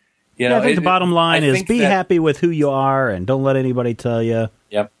 I think the bottom line is be happy with who you are and don't let anybody tell you.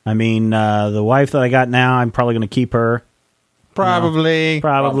 Yep. I mean, the wife that I got now, I'm probably going to keep her. Probably.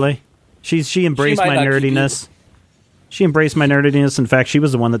 She embraced my nerdiness. She embraced my nerdiness. In fact, she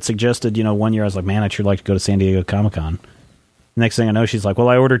was the one that suggested, 1 year I was like, man, I'd sure like to go to San Diego Comic-Con. Next thing I know, she's like, well,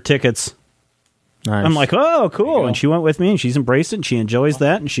 I ordered tickets. Nice. I'm like, oh, cool. And she went with me and she's embraced it and she enjoys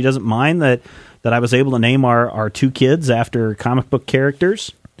that. And she doesn't mind that I was able to name our two kids after comic book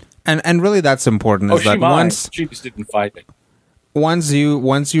characters. And really that's important. Is that once she just didn't fight it. Once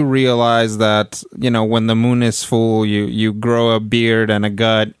you realize that, when the moon is full, you grow a beard and a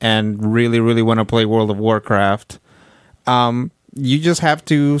gut and really, really want to play World of Warcraft, you just have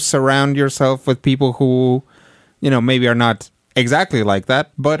to surround yourself with people who, maybe are not exactly like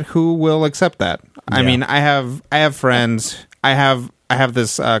that, but who will accept that. Yeah. I mean, I have friends. I have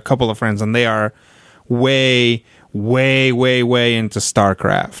this couple of friends, and they are way into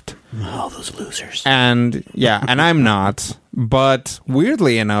StarCraft. Oh, those losers. And I'm not. But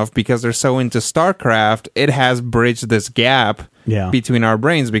weirdly enough, because they're so into StarCraft, it has bridged this gap between our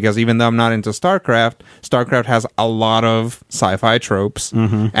brains, because even though I'm not into StarCraft has a lot of sci-fi tropes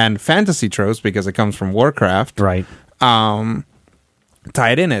and fantasy tropes because it comes from Warcraft. Right. Tied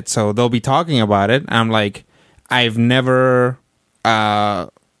in it. So they'll be talking about it. I'm like, I've never...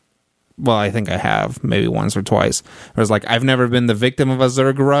 well, I think I have, maybe once or twice. It was like, I've never been the victim of a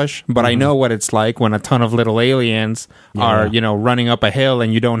Zerg rush, but I know what it's like when a ton of little aliens are, running up a hill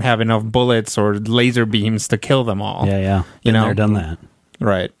and you don't have enough bullets or laser beams to kill them all. Yeah. Been there, done that.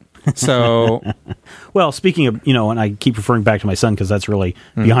 Right. So... well, speaking of, and I keep referring back to my son because that's really,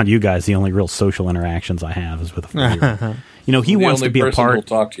 beyond you guys, the only real social interactions I have is with a 4-year-old. He wants to be a part... will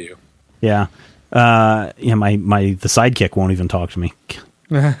talk to you. Yeah. The sidekick won't even talk to me.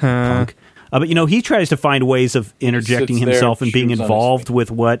 Punk. But he tries to find ways of interjecting himself and being involved with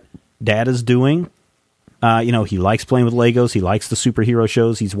what Dad is doing. He likes playing with Legos. He likes the superhero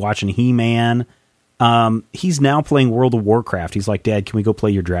shows. He's watching He-Man. He's now playing World of Warcraft. He's like, Dad, can we go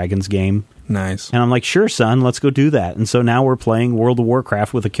play your Dragons game? Nice. And I'm like, sure, son, let's go do that. And so now we're playing World of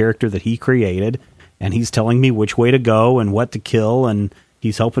Warcraft with a character that he created, and he's telling me which way to go and what to kill, and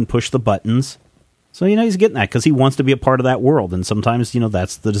he's helping push the buttons. So, he's getting that because he wants to be a part of that world. And sometimes,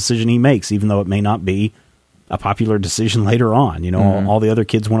 that's the decision he makes, even though it may not be a popular decision later on. All the other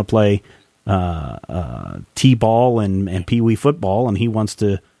kids want to play T-ball and Pee-wee football, and he wants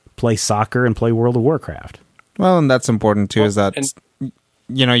to play soccer and play World of Warcraft. Well, and that's important, too, is that,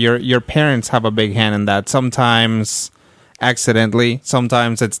 your parents have a big hand in that. Sometimes accidentally,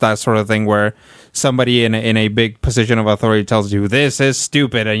 sometimes it's that sort of thing where somebody in a big position of authority tells you, this is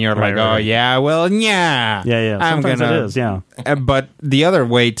stupid, and you're like, oh, yeah, well, yeah. Yeah, sometimes it is, yeah. But the other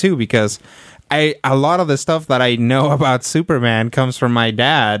way, too, because a lot of the stuff that I know about Superman comes from my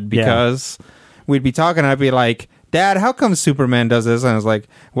dad, because we'd be talking, and I'd be like, Dad, how come Superman does this? And I was like,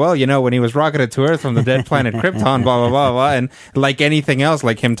 well, when he was rocketed to Earth from the dead planet Krypton, blah, blah, blah, blah. And like anything else,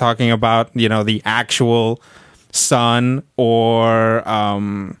 like him talking about, the actual sun or,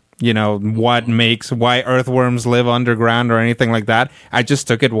 why earthworms live underground or anything like that. I just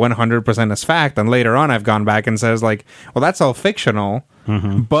took it 100% as fact. And later on, I've gone back and says like, well, that's all fictional,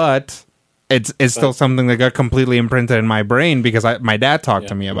 but it's still something that got completely imprinted in my brain because my dad talked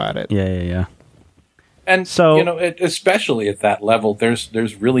to me about it. Yeah. And so, especially at that level,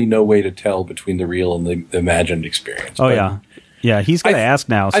 there's really no way to tell between the real and the imagined experience. Oh, yeah. He's got to ask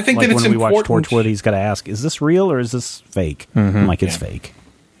now. I think that it's when we watch important. Torchwood, he's got to ask, is this real or is this fake? I'm like, it's fake.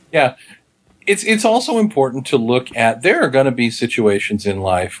 Yeah. It's also important to look at, there are going to be situations in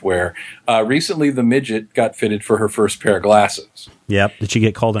life where recently the midget got fitted for her first pair of glasses. Yep. Did she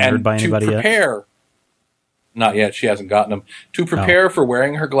get called a nerd by anybody yet? Not yet. She hasn't gotten them. To prepare for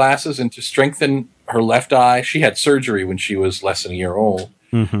wearing her glasses and to strengthen her left eye, she had surgery when she was less than a year old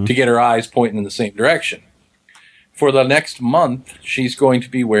to get her eyes pointing in the same direction. For the next month, she's going to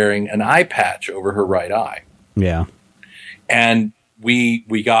be wearing an eye patch over her right eye. Yeah. And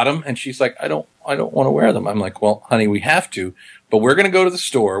we got them, and she's like, I don't want to wear them. I'm like, well, honey, we have to, but we're going to go to the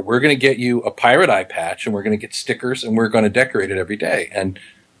store. We're going to get you a pirate eye patch, and we're going to get stickers, and we're going to decorate it every day. And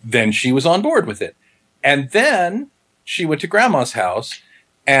then she was on board with it. And then she went to Grandma's house,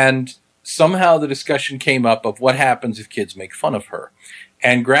 and somehow the discussion came up of what happens if kids make fun of her.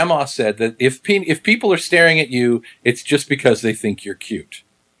 And Grandma said that if people are staring at you, it's just because they think you're cute.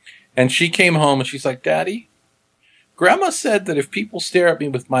 And she came home and she's like, Daddy, Grandma said that if people stare at me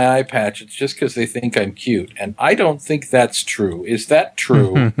with my eye patch, it's just because they think I'm cute. And I don't think that's true. Is that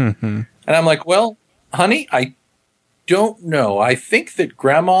true? And I'm like, well, honey, I don't know. I think that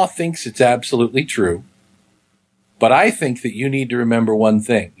Grandma thinks it's absolutely true. But I think that you need to remember one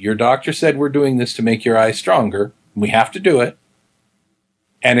thing. Your doctor said we're doing this to make your eyes stronger. We have to do it.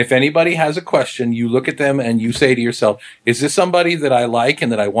 And if anybody has a question, you look at them and you say to yourself, is this somebody that I like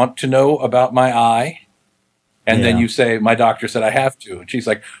and that I want to know about my eye? And then you say, my doctor said I have to. And she's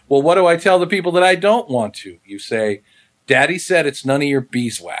like, well, what do I tell the people that I don't want to? You say, Daddy said it's none of your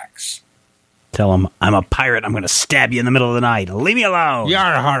beeswax. Tell him, I'm a pirate. I'm going to stab you in the middle of the night. Leave me alone.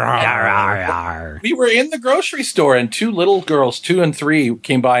 Yar, har, har. Yar, yar, yar. We were in the grocery store and two little girls, 2 and 3,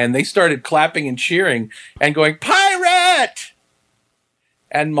 came by and they started clapping and cheering and going, pirate!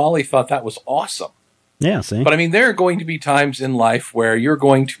 And Molly thought that was awesome. Yeah, see? But I mean, there are going to be times in life where you're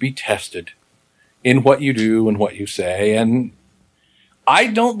going to be tested in what you do and what you say. And I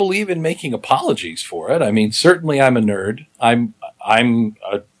don't believe in making apologies for it. I mean, certainly I'm a nerd. I'm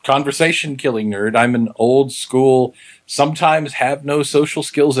a conversation killing nerd. I'm an old school, sometimes have no social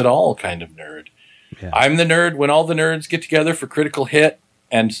skills at all kind of nerd. Yeah. I'm the nerd when all the nerds get together for Critical Hit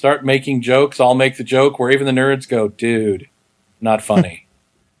and start making jokes. I'll make the joke where even the nerds go, dude, not funny.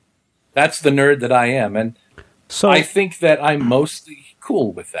 That's the nerd that I am. And so I think that I'm mostly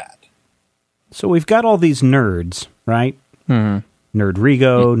cool with that. So we've got all these nerds, right? Mm-hmm. Nerd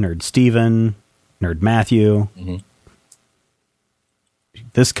Rigo, Nerd Steven, Nerd Matthew. Mm-hmm.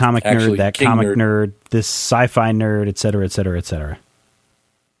 This comic nerd, that King comic nerd, this sci-fi nerd, et cetera, et cetera, et cetera.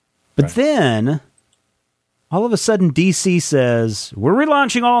 But then, all of a sudden, DC says, we're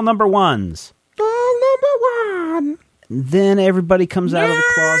relaunching all number ones. All number one. Then everybody comes out of the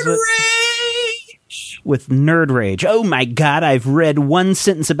closet with Nerd Rage. Oh my God, I've read one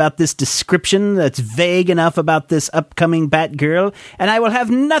sentence about this description that's vague enough about this upcoming Batgirl, and I will have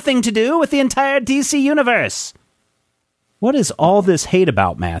nothing to do with the entire DC universe. What is all this hate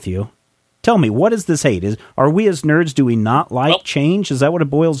about, Matthew? Tell me, what is this hate? Are we as nerds, do we not like change? Is that what it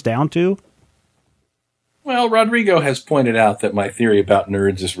boils down to? Well, Rodrigo has pointed out that my theory about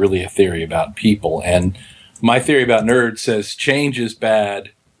nerds is really a theory about people, and my theory about nerds says change is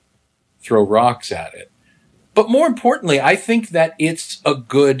bad, throw rocks at it. But more importantly, I think that it's a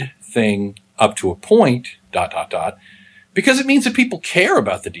good thing up to a point, ... because it means that people care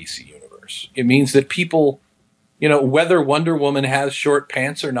about the DC universe. It means that people, whether Wonder Woman has short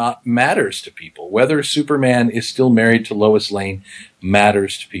pants or not matters to people. Whether Superman is still married to Lois Lane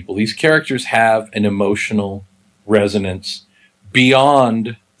matters to people. These characters have an emotional resonance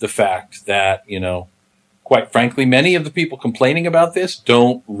beyond the fact that, quite frankly, many of the people complaining about this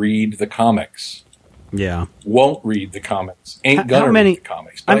don't read the comics. Yeah. Won't read the comics. Ain't gonna read the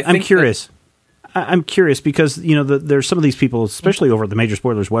comics. But I'm curious. I'm curious because, there's some of these people, especially over at the Major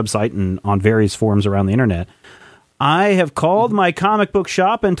Spoilers website and on various forums around the internet. I have called my comic book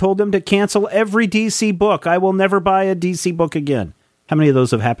shop and told them to cancel every DC book. I will never buy a DC book again. How many of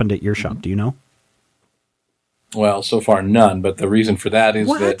those have happened at your shop? Do you know? Well, so far none, but the reason for that is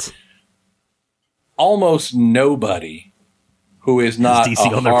that almost nobody who is not a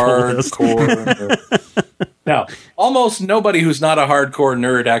hardcore nerd. Now, almost nobody who's not a hardcore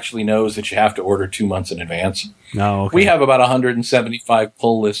nerd actually knows that you have to order 2 months in advance. Oh, okay. We have about 175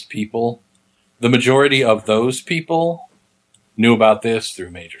 pull list people. The majority of those people knew about this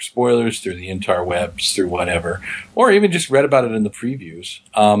through Major Spoilers, through the interwebs, through whatever, or even just read about it in the previews.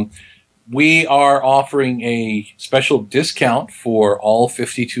 We are offering a special discount for all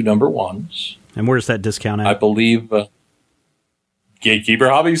 52 number ones. And where's that discount at? I believe Gatekeeper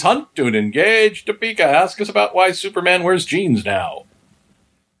Hobbies Hunt to Engage Topeka. Ask us about why Superman wears jeans now.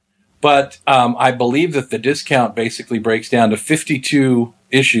 But I believe that the discount basically breaks down to 52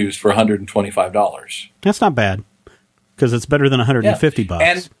 issues for $125. That's not bad, because it's better than $150.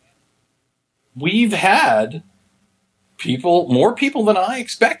 And we've had more people than I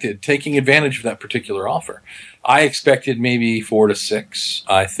expected taking advantage of that particular offer. I expected maybe 4 to 6.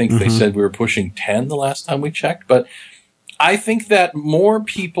 I think they said we were pushing 10 the last time we checked, but I think that more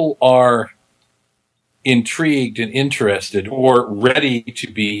people are intrigued and interested or ready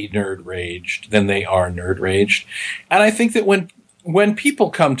to be nerd raged than they are nerd raged. And I think that when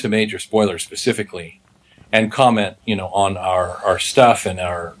people come to Major Spoilers specifically and comment, on our stuff and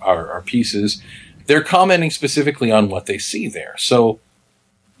our pieces, they're commenting specifically on what they see there. So,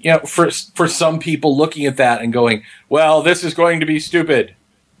 for some people looking at that and going, well, this is going to be stupid,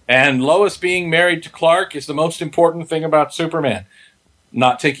 and Lois being married to Clark is the most important thing about Superman,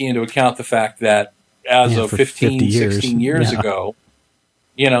 not taking into account the fact that as of 16 years ago,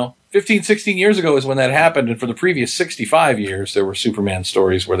 15, 16 years ago is when that happened, and for the previous 65 years, there were Superman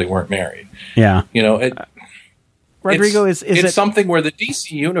stories where they weren't married. Yeah. Rodrigo, it's something where the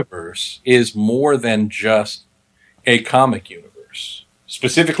DC universe is more than just a comic universe.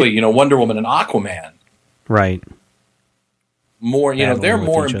 Specifically, Wonder Woman and Aquaman. Right. More, they're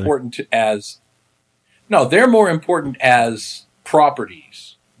more important they're more important as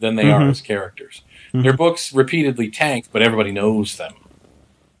properties than they are as characters. Their books repeatedly tank, but everybody knows them.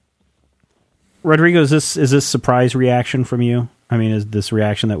 Rodrigo, is this surprise reaction from you? I mean, is this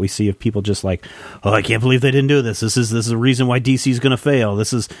reaction that we see of people just like, oh, I can't believe they didn't do this. This is a reason why DC is going to fail.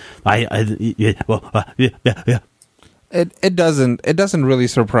 This is It doesn't really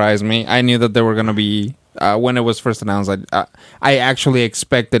surprise me. I knew that there were going to be when it was first announced. I actually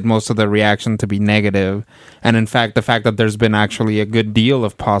expected most of the reaction to be negative, and in fact, the fact that there's been actually a good deal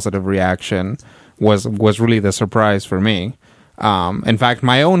of positive reaction was really the surprise for me. In fact,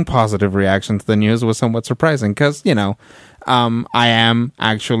 my own positive reaction to the news was somewhat surprising because, I am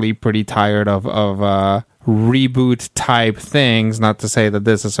actually pretty tired of reboot type things. Not to say that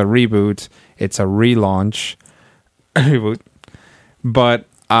this is a reboot; it's a relaunch reboot. But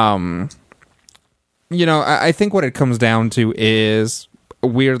I think what it comes down to is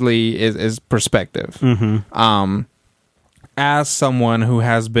weirdly is perspective. As someone who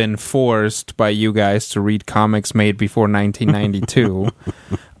has been forced by you guys to read comics made before 1992,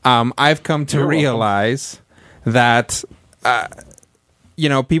 I've come to realize that,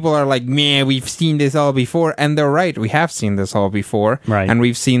 people are like, man, we've seen this all before. And they're right. We have seen this all before. Right. And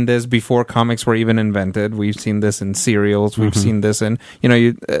we've seen this before comics were even invented. We've seen this in serials. We've seen this in,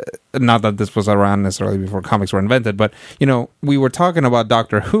 not that this was around necessarily before comics were invented, but, we were talking about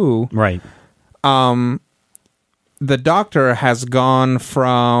Doctor Who. Right. The Doctor has gone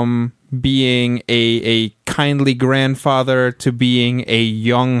from being a kindly grandfather to being a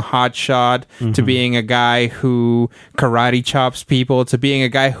young hotshot to being a guy who karate chops people to being a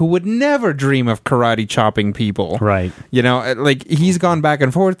guy who would never dream of karate chopping people. Right. He's gone back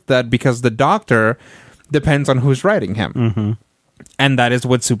and forth that because the Doctor depends on who's writing him. And that is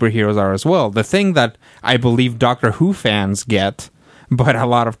what superheroes are as well. The thing that I believe Doctor Who fans get, but a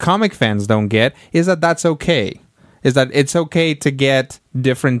lot of comic fans don't get, is that that's okay. is that it's okay to get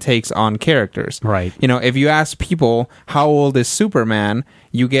different takes on characters. Right. You know, if you ask people how old is Superman,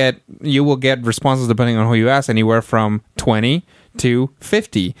 you will get responses depending on who you ask, anywhere from 20 to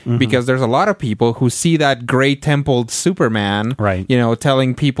 50, because there's a lot of people who see that gray templed Superman, right, you know,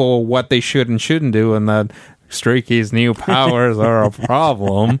 telling people what they should and shouldn't do, and that Streaky's new powers are a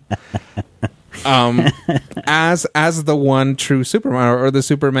problem. As the one true Superman, or the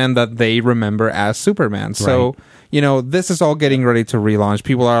Superman that they remember as Superman. So, right, you know, this is all getting ready to relaunch.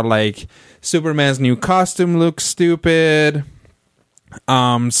 People are like, Superman's new costume looks stupid.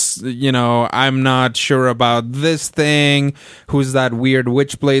 You know, I'm not sure about this thing. Who's that weird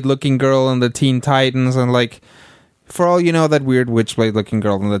Witchblade looking girl in the Teen Titans? And like, for all you know, that weird Witchblade looking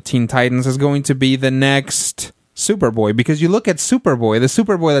girl in the Teen Titans is going to be the next Superboy, because you look at Superboy, the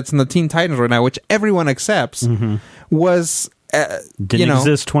Superboy that's in the Teen Titans right now, which everyone accepts, was didn't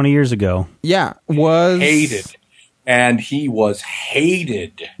exist 20 years ago. Yeah, was hated. And he was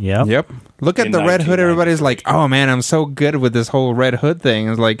hated. Yep. Look at the Red Hood. Everybody's like, oh man, I'm so good with this whole Red Hood thing.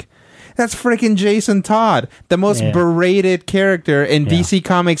 It's like, that's freaking Jason Todd, the most berated character in DC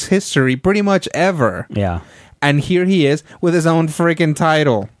Comics history, pretty much ever. Yeah. And here he is with his own freaking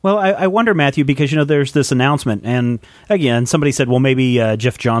title. Well, I wonder, Matthew, because, you know, there's this announcement, and again, somebody said, well, maybe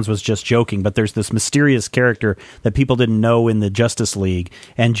Jeff Johns was just joking, but there's this mysterious character that people didn't know in the Justice League,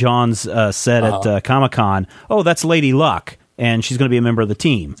 and Johns said at Comic-Con, oh, that's Lady Luck, and she's going to be a member of the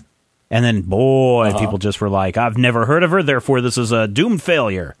team. And then, boy, people just were like, I've never heard of her, therefore this is a doomed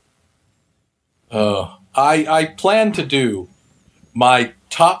failure. I plan to do my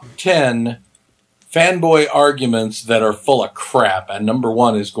top 10 fanboy arguments that are full of crap, and number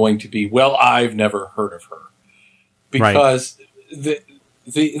one is going to be, well, I've never heard of her. Because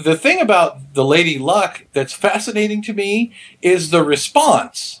the thing about the Lady Luck that's fascinating to me is the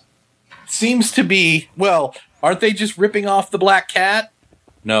response seems to be, well, aren't they just ripping off the Black Cat?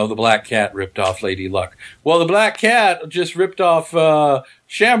 No, the Black Cat ripped off Lady Luck. Well, the Black Cat just ripped off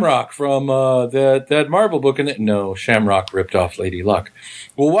Shamrock from that Marvel book. No, Shamrock ripped off Lady Luck.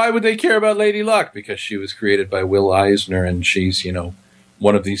 Well, why would they care about Lady Luck? Because she was created by Will Eisner, and she's, you know,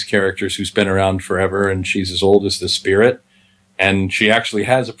 one of these characters who's been around forever, and she's as old as the Spirit, and she actually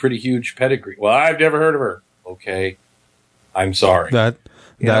has a pretty huge pedigree. Well, I've never heard of her. Okay, I'm sorry. That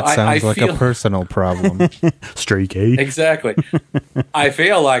sounds like a personal problem. Streaky. Exactly. I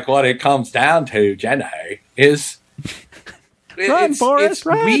feel like what it comes down to, Jenny, is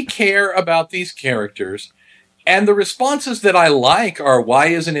we care about these characters, and the responses that I like are, why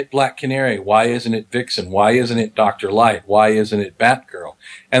isn't it Black Canary? Why isn't it Vixen? Why isn't it Dr. Light? Why isn't it Batgirl?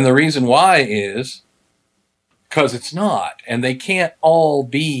 And the reason why is because it's not, and they can't all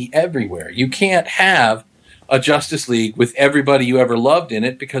be everywhere. You can't have a Justice League with everybody you ever loved in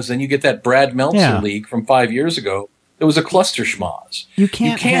it, because then you get that Brad Meltzer League from 5 years ago. It was a cluster schmoz. You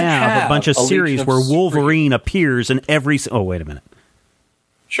can't have a bunch of series where Wolverine appears in every... Oh, wait a minute.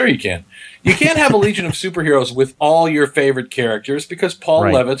 Sure you can. You can't have a Legion of Superheroes with all your favorite characters, because Paul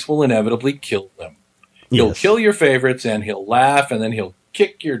Levitz will inevitably kill them. He'll kill your favorites, and he'll laugh, and then he'll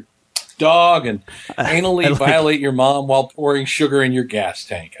kick your dog and anally violate your mom while pouring sugar in your gas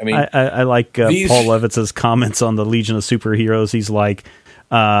tank. I mean, I like Paul Levitz's comments on the Legion of Superheroes. He's like,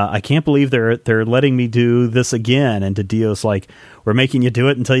 I can't believe they're letting me do this again. And Didio's like, we're making you do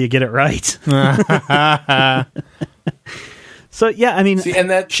it until you get it right. So, yeah, I mean... See, and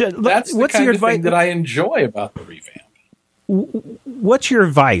that's the kind of thing that I enjoy about the revamp. What's your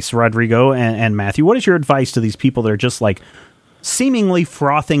advice, Rodrigo and Matthew? What is your advice to these people that are just like seemingly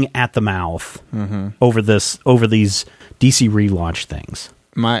frothing at the mouth over these DC relaunch things?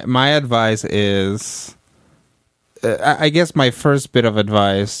 My advice is... I guess my first bit of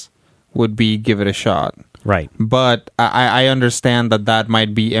advice would be give it a shot. Right. But I understand that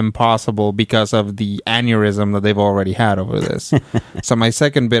might be impossible because of the aneurysm that they've already had over this. So my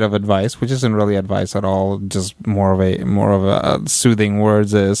second bit of advice, which isn't really advice at all, just more of a soothing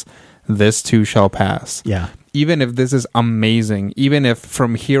words, is this too shall pass. Yeah. Even if this is amazing, even if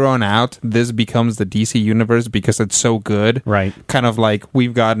from here on out this becomes the DC universe because it's so good, right? Kind of like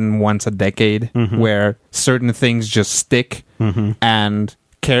we've gotten once a decade where certain things just stick and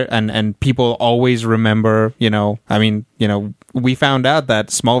people always remember, we found out that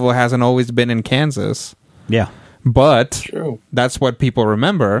Smallville hasn't always been in Kansas. Yeah. But that's what people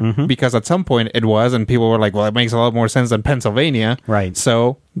remember because at some point it was, and people were like, well, it makes a lot more sense than Pennsylvania. Right.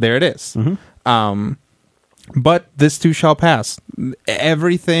 So there it is. But this too shall pass.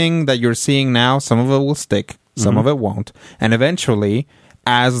 Everything that you're seeing now, some of it will stick, some of it won't. And eventually,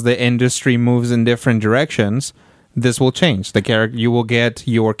 as the industry moves in different directions, this will change. The character, you will get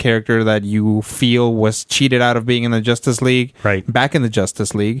your character that you feel was cheated out of being in the Justice League, right, back in the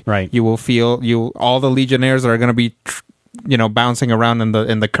Justice League. Right. You will feel all the Legionnaires that are going to be, bouncing around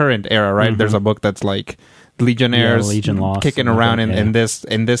in the current era. Right. There's a book that's like Legionnaires Legion Lost kicking around in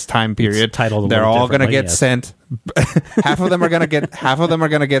this time period. It's titled They're all going to get yes. sent. half of them are going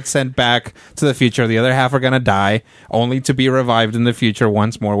to get sent back to the future. The other half are going to die, only to be revived in the future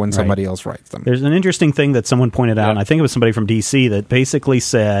once more when somebody else writes them. There's an interesting thing that someone pointed out, and I think it was somebody from DC that basically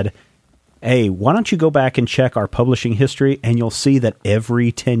said, hey, why don't you go back and check our publishing history, and you'll see that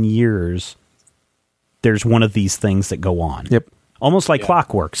every 10 years there's one of these things that go on. Yep. Almost like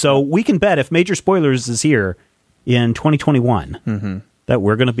clockwork. So we can bet if Major Spoilers is here in 2021, that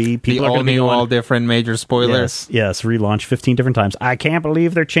we're going to be... People are going to be all different Major Spoilers. Yes, relaunch 15 different times. I can't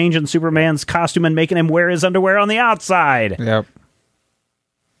believe they're changing Superman's costume and making him wear his underwear on the outside. Yep.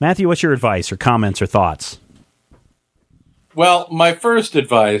 Matthew, what's your advice or comments or thoughts? Well, my first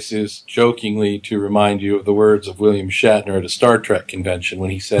advice is jokingly to remind you of the words of William Shatner at a Star Trek convention when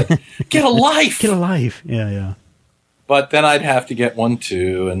he said, "Get a life! Get a life!" Yeah. But then I'd have to get one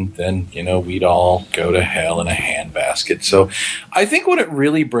too, and then, we'd all go to hell in a handbasket. So I think what it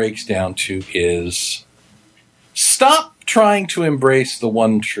really breaks down to is stop trying to embrace the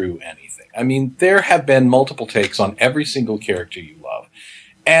one true anything. I mean, there have been multiple takes on every single character you love.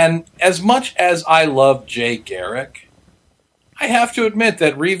 And as much as I love Jay Garrick, I have to admit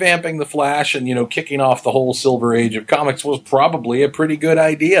that revamping the Flash and, kicking off the whole Silver Age of comics was probably a pretty good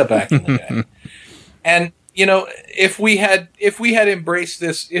idea back in the day. And, if we had embraced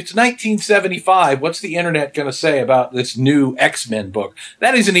this, it's 1975. What's the internet going to say about this new X-Men book?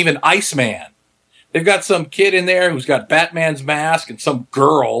 That isn't even Iceman. They've got some kid in there who's got Batman's mask and some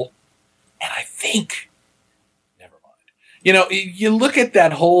girl. And I think, never mind. You look at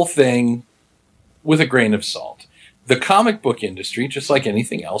that whole thing with a grain of salt. The comic book industry, just like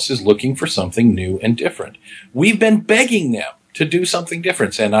anything else, is looking for something new and different. We've been begging them to do something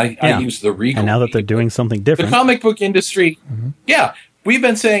different, and I use the Regal. And now that they're doing something different. The comic book industry, we've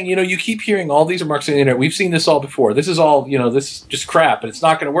been saying, you keep hearing all these remarks on the internet. We've seen this all before. This is all, this is just crap, and it's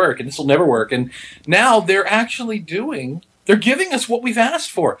not going to work, and this will never work. And now they're actually they're giving us what we've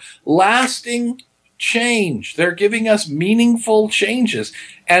asked for. Lasting change. They're giving us meaningful changes.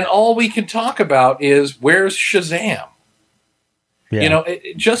 And all we can talk about is, where's Shazam? Yeah.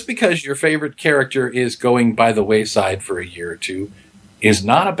 Just because your favorite character is going by the wayside for a year or two is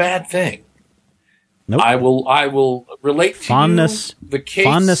not a bad thing. Nope. I will relate to fondness. You the case.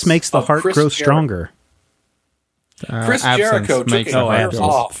 Fondness makes the heart grow stronger. Chris Jericho took a year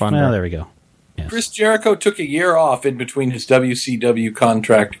off. Well, there we go. Yes. Chris Jericho took a year off in between his WCW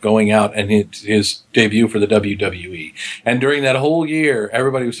contract going out and his debut for the WWE. And during that whole year,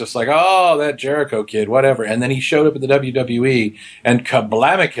 everybody was just like, oh, that Jericho kid, whatever. And then he showed up at the WWE, and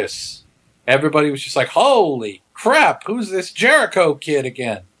kablamicus. Everybody was just like, holy crap, who's this Jericho kid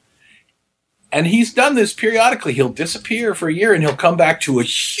again? And he's done this periodically. He'll disappear for a year, and he'll come back to a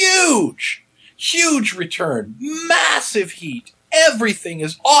huge return, massive heat. Everything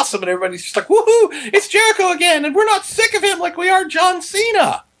is awesome, and everybody's just like, woohoo, it's Jericho again, and we're not sick of him like we are John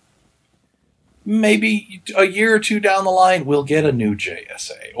Cena. Maybe a year or two down the line, we'll get a new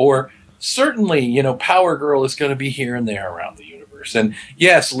JSA. Or certainly, Power Girl is going to be here and there around the universe. And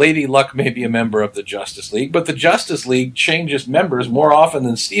yes, Lady Luck may be a member of the Justice League, but the Justice League changes members more often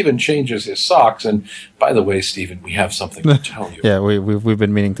than Steven changes his socks. And by the way, Steven, we have something to tell you. Yeah, we've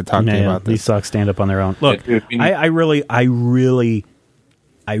been meaning to talk to you about this. These socks stand up on their own. Look, I really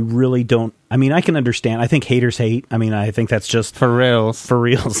don't. I mean, I can understand. I think haters hate. I mean, I think that's just for reals.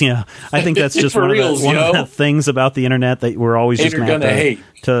 Yeah, I think that's just one of the things about the internet that we're always just going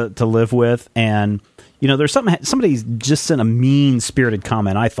to live with. And there's somebody just sent a mean-spirited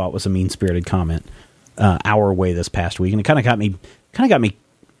comment. I thought was a mean-spirited comment our way this past week, and it kind of got me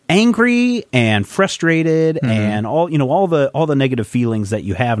angry and frustrated, and all the negative feelings that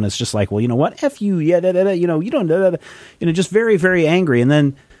you have, and it's just like, well, you know what, F you, you don't, just very, very angry. And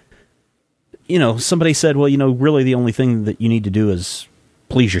then, somebody said, well, really the only thing that you need to do is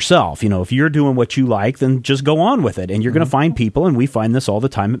please yourself. If you're doing what you like, then just go on with it. And you're going to find people, and we find this all the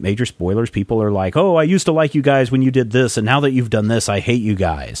time at Major Spoilers. People are like, oh, I used to like you guys when you did this, and now that you've done this, I hate you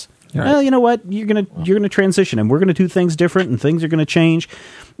guys. Right. Well, you know what? You're gonna transition, and we're gonna do things different, and things are gonna change.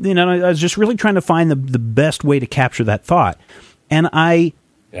 I was just really trying to find the best way to capture that thought. And I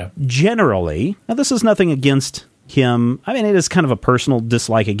generally, now this is nothing against him. I mean, it is kind of a personal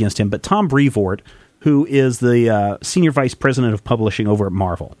dislike against him. But Tom Brevoort, who is the senior vice president of publishing over at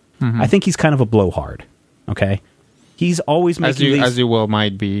Marvel, I think he's kind of a blowhard. Okay, he's always making as you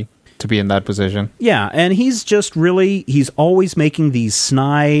might be. to be in that position. Yeah, and he's always making these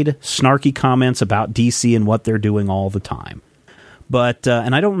snide, snarky comments about DC and what they're doing all the time. But,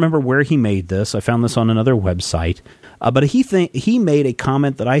 and I don't remember where he made this. I found this on another website. But he made a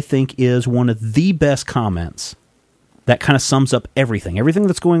comment that I think is one of the best comments that kind of sums up everything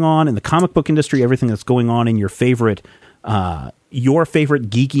that's going on in the comic book industry, everything that's going on in your favorite geeky,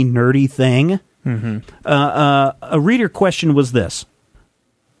 nerdy thing. Mm-hmm. A reader question was this: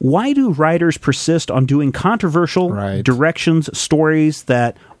 why do writers persist on doing controversial directions, stories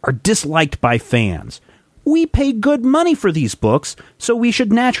that are disliked by fans? We pay good money for these books, so we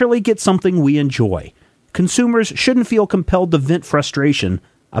should naturally get something we enjoy. Consumers shouldn't feel compelled to vent frustration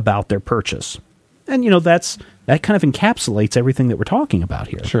about their purchase. And, that kind of encapsulates everything that we're talking about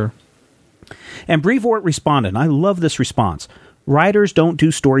here. Sure. And Brevoort responded, and I love this response: writers don't do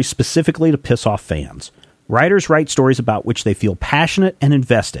stories specifically to piss off fans. Writers write stories about which they feel passionate and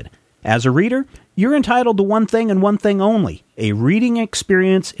invested. As a reader, you're entitled to one thing and one thing only: a reading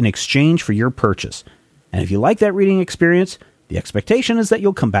experience in exchange for your purchase. And if you like that reading experience, the expectation is that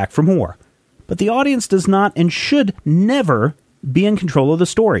you'll come back for more. But the audience does not and should never be in control of the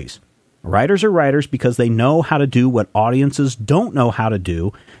stories. Writers are writers because they know how to do what audiences don't know how to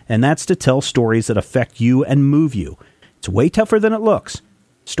do, and that's to tell stories that affect you and move you. It's way tougher than it looks.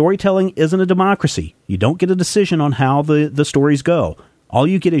 Storytelling isn't a democracy. You don't get a decision on how the stories go. All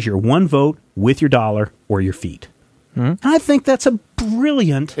you get is your one vote with your dollar or your feet. I think that's a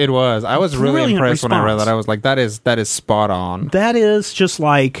brilliant. It was. I was really impressed when I read that. I was like, that is spot on. That is just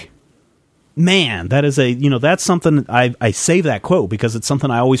like, man, that is that's something I save that quote because it's something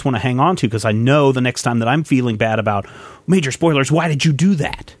I always want to hang on to, because I know the next time that I'm feeling bad about major spoilers, why did you do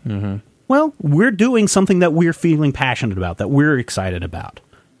that? Mm-hmm. Well, we're doing something that we're feeling passionate about, that we're excited about.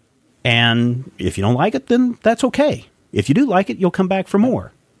 And if you don't like it, then that's okay. If you do like it, you'll come back for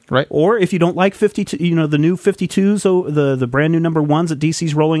more. Right. Or if you don't like 52, the new 52s, so the brand new number ones that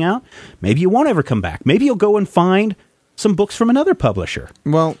DC's rolling out, maybe you won't ever come back. Maybe you'll go and find some books from another publisher.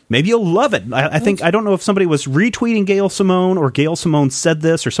 Well, maybe you'll love it. I don't know if somebody was retweeting Gail Simone, or Gail Simone said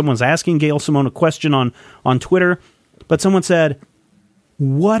this, or someone's asking Gail Simone a question on Twitter, but someone said,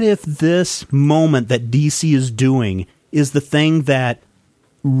 what if this moment that DC is doing is the thing that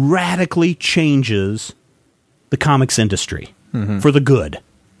radically changes the comics industry for the good?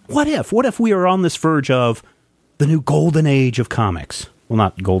 What if we are on this verge of the new golden age of comics? Well,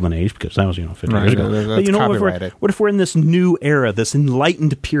 not golden age, because that was 50 years ago. But what if we're in this new era, this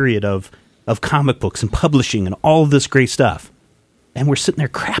enlightened period of comic books and publishing and all of this great stuff, and we're sitting there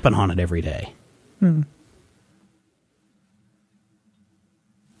crapping on it every day?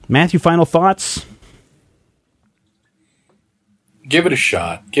 Matthew, final thoughts? Give it a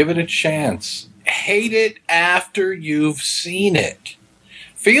shot. Give it a chance. Hate it after you've seen it.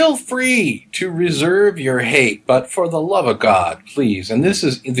 Feel free to reserve your hate, but for the love of God, please, and this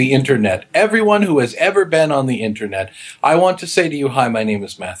is the internet, everyone who has ever been on the internet, I want to say to you, hi, my name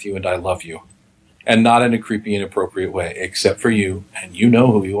is Matthew, and I love you. And not in a creepy, inappropriate way, except for you, and you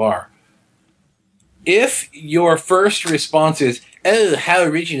know who you are. If your first response is, oh, how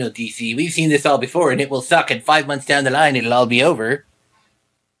original, DC, we've seen this all before, and it will suck, and 5 months down the line it'll all be over.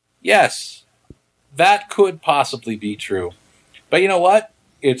 Yes, that could possibly be true. But you know what?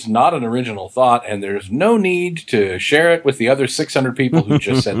 It's not an original thought, and there's no need to share it with the other 600 people who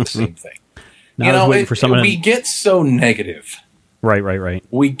just said the same thing. We get so negative. Right.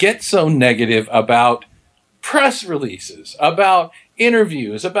 We get so negative about press releases, about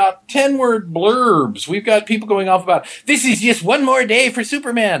interviews, about 10-word blurbs. We've got people going off about, this is just one more day for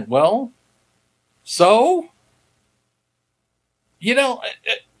Superman. Well, so?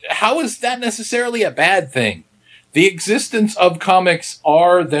 How is that necessarily a bad thing? The existence of comics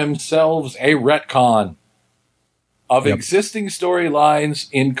are themselves a retcon of existing storylines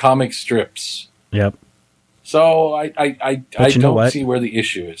in comic strips. Yep. So I don't see where the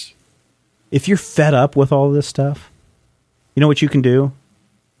issue is. If you're fed up with all this stuff, you know what you can do?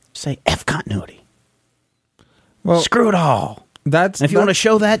 Say F continuity. Well, screw it all. And if you want to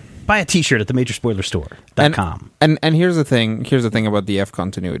show that, buy a T-shirt at the majorspoilerstore.com. And here's the thing. Here's the thing about the F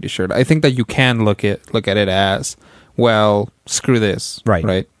continuity shirt. I think that you can look at it as, well, screw this,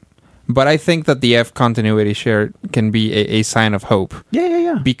 right? But I think that the F continuity shirt can be a sign of hope.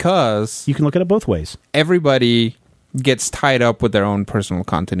 Yeah. Because you can look at it both ways. Everybody gets tied up with their own personal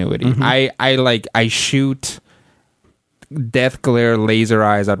continuity. Mm-hmm. I shoot death glare laser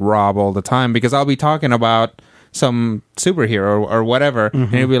eyes at Rob all the time because I'll be talking about some superhero or whatever, and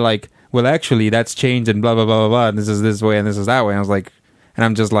he'll be like, well, actually, that's changed and blah, blah, blah, blah, blah, and this is this way and this is that way. And and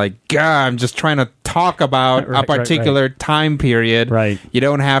I'm just like, God, I'm just trying to talk about a particular time period. Right. You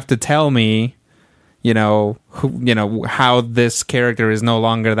don't have to tell me, how this character is no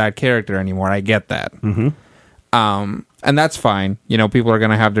longer that character anymore. I get that. Mm-hmm. And that's fine. People are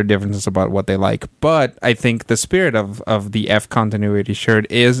going to have their differences about what they like. But I think the spirit of the F continuity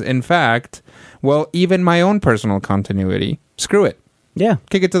shirt is, in fact, well, even my own personal continuity. Screw it. Yeah.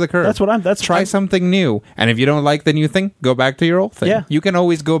 Kick it to the curb. Try something new. And if you don't like the new thing, go back to your old thing. Yeah. You can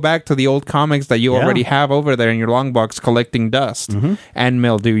always go back to the old comics that you already have over there in your long box collecting dust and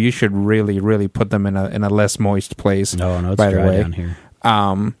mildew. You should really, really put them in a less moist place. No, it's by dry the way. down here.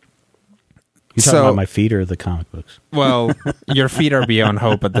 You talking about my feet or the comic books? Well, your feet are beyond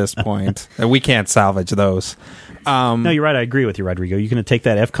hope at this point. We can't salvage those. No, you're right. I agree with you, Rodrigo. You can take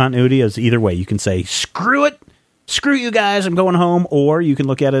that F continuity as either way. You can say, screw it. Screw you guys. I'm going home. Or you can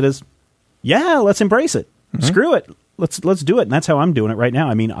look at it as, yeah, let's embrace it. Mm-hmm. Screw it. Let's do it. And that's how I'm doing it right now.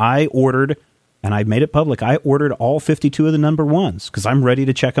 I mean, I ordered, and I made it public, I ordered all 52 of the number ones because I'm ready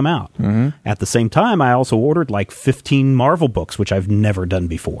to check them out. Mm-hmm. At the same time, I also ordered like 15 Marvel books, which I've never done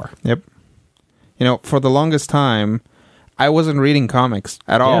before. Yep. For the longest time, I wasn't reading comics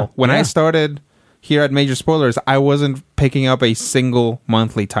at all. When I started here at Major Spoilers, I wasn't picking up a single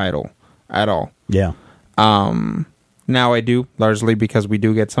monthly title at all. Yeah. Now I do, largely because we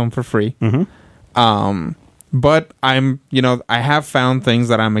do get some for free. Mm-hmm. But I have found things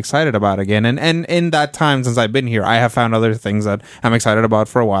that I'm excited about again. And in that time since I've been here, I have found other things that I'm excited about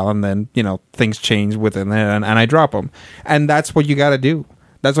for a while. And then, things change within it and I drop them. And that's what you got to do.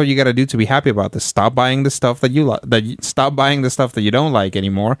 That's what you got to do to be happy about this. Stop buying the stuff that you like. Stop buying the stuff that you don't like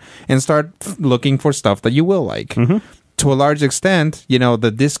anymore, and start looking for stuff that you will like. Mm-hmm. To a large extent,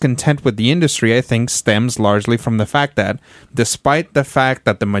 the discontent with the industry, I think, stems largely from the fact that, despite the fact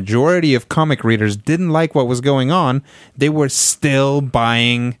that the majority of comic readers didn't like what was going on, they were still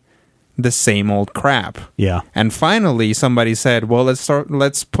buying the same old crap. Yeah. And finally, somebody said, "Well,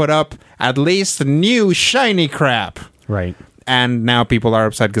 let's put up at least new shiny crap." Right. And now people are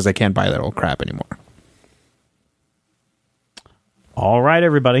upset because they can't buy that old crap anymore. All right,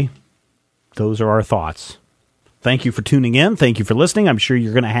 everybody. Those are our thoughts. Thank you for tuning in. Thank you for listening. I'm sure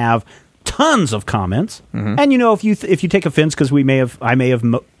you're going to have tons of comments. Mm-hmm. And if you take offense because I may have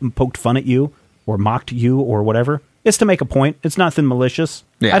poked fun at you or mocked you or whatever, it's to make a point. It's nothing malicious.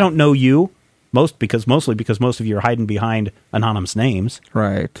 Yeah. I don't know you mostly because most of you are hiding behind anonymous names.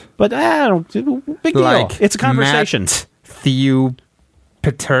 Right. But big deal. It's a conversation. Theo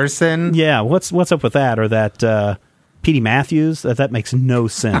Peterson. Yeah, what's up with that? Or that Petey Matthews? That makes no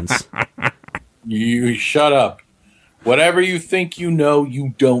sense. You shut up. Whatever you think you know,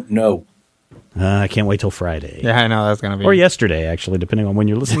 you don't know. I can't wait till Friday. Yeah, I know that's going to be. Or yesterday, actually, depending on when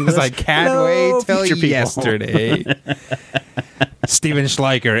you're listening to this. I can't wait till yesterday. Steven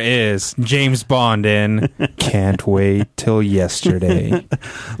Schleicher is James Bond in Can't Wait Till Yesterday.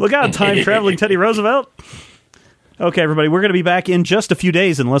 Look out, time-traveling Teddy Roosevelt. Okay, everybody, we're going to be back in just a few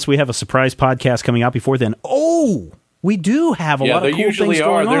days unless we have a surprise podcast coming out before then. Oh, we do have a lot of cool things going on. Yeah, there usually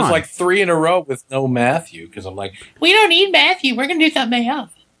are. There's like 3 in a row with no Matthew because I'm like, we don't need Matthew. We're going to do something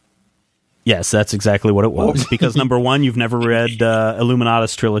else. Yes, that's exactly what it was. Because number 1, you've never read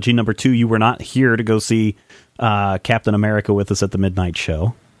Illuminatus trilogy. Number 2, you were not here to go see Captain America with us at the midnight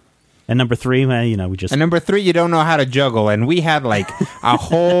show. And number 3, we just... And number 3, you don't know how to juggle. And we had like a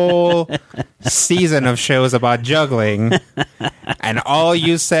whole season of shows about juggling. And all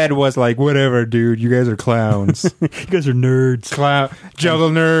you said was like, whatever, dude, you guys are clowns. You guys are nerds.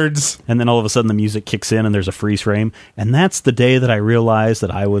 Juggle nerds. And then all of a sudden the music kicks in and there's a freeze frame. And that's the day that I realized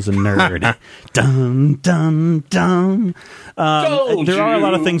that I was a nerd. Dun, dun, dun. There are a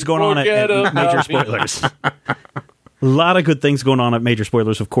lot of things going on at Major Spoilers. A lot of good things going on at Major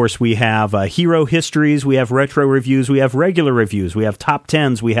Spoilers. Of course, we have hero histories, we have retro reviews, we have regular reviews, we have top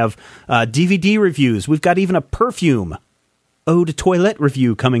 10s, we have DVD reviews. We've got even a perfume eau de toilette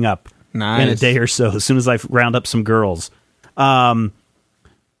review coming up in a day or so, as soon as I round up some girls. We've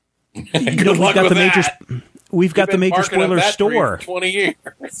got the Major Spoilers store. 20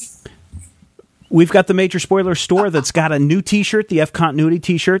 years. We've got the Major Spoiler store that's got a new T-shirt, the F Continuity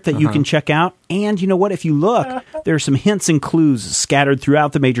T-shirt that you can check out. And you know what? If you look, there are some hints and clues scattered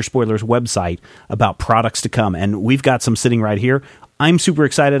throughout the Major Spoilers website about products to come. And we've got some sitting right here. I'm super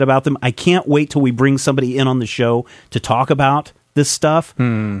excited about them. I can't wait till we bring somebody in on the show to talk about this stuff.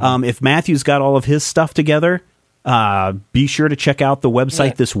 If Matthew's got all of his stuff together, be sure to check out the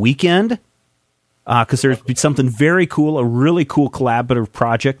website this weekend. Because there's something very cool, a really cool collaborative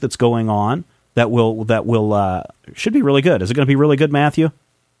project that's going on. That will should be really good. Is it going to be really good, Matthew?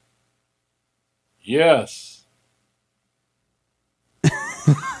 Yes.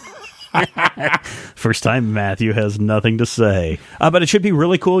 First time Matthew has nothing to say. But it should be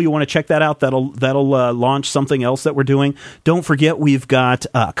really cool. You want to check that out. That'll launch something else that we're doing. Don't forget, we've got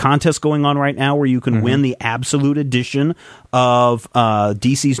a contest going on right now where you can win the Absolute Edition of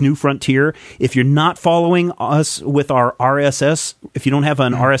DC's New Frontier. If you're not following us with our RSS, if you don't have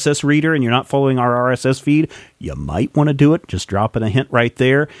an RSS reader and you're not following our RSS feed, you might want to do it. Just dropping a hint right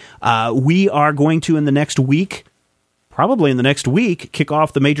there. We are going to, in the next week, probably in the next week, kick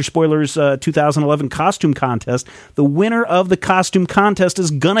off the Major Spoilers 2011 costume contest. The winner of the costume contest is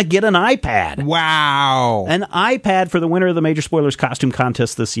going to get an iPad. Wow. An iPad for the winner of the Major Spoilers costume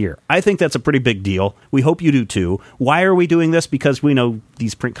contest this year. I think that's a pretty big deal. We hope you do too. Why are we doing this? Because we know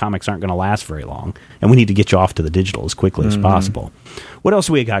these print comics aren't going to last very long, and we need to get you off to the digital as quickly as possible. What else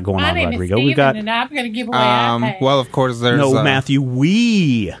we got going on, Rodrigo? We got. And I'm going to give away iPad. Well, of course, there's Matthew.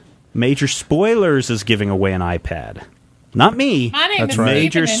 Major Spoilers is giving away an iPad. Not me. My name That's is right.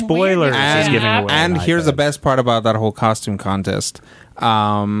 Major Stephen, Spoilers and is giving away And an here's iPad. the best part about that whole costume contest.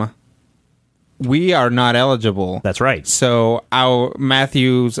 We are not eligible. That's right. So our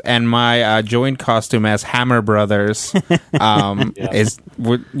Matthews and my joint costume as Hammer Brothers is,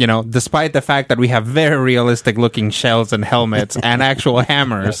 despite the fact that we have very realistic looking shells and helmets and actual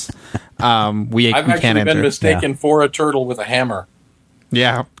hammers, we I've can't actually enter. been mistaken for a turtle with a hammer.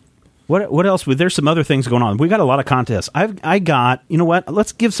 Yeah. What else? There's some other things going on. We got a lot of contests. I got, you know what?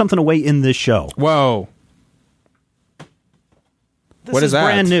 Let's give something away in this show. Whoa. This What is that?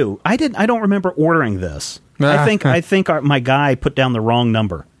 brand new. I don't remember ordering this. I think my guy put down the wrong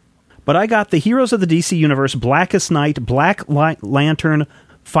number. But I got the Heroes of the DC Universe Blackest Night Black Lantern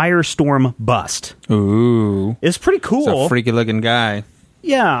Firestorm bust. Ooh. It's pretty It's a cool. freaky looking guy.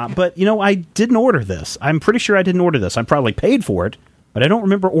 Yeah, but I didn't order this. I'm pretty sure I didn't order this. I probably paid for it, but I don't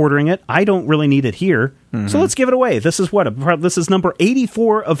remember ordering it. I don't really need it here. So let's give it away. This is this is number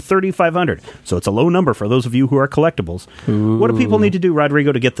 84 of 3,500. So it's a low number for those of you who are collectibles. Ooh. What do people need to do,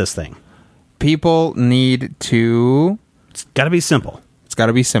 Rodrigo, to get this thing? People need to... It's got to be simple. It's got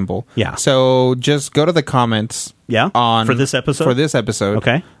to be simple. Yeah. So just go to the comments. Yeah? For this episode? For this episode.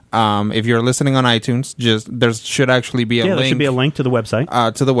 Okay. If you're listening on iTunes, there should actually be a link. There should be a link to the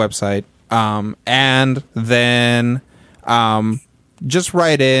website. To the website. And then just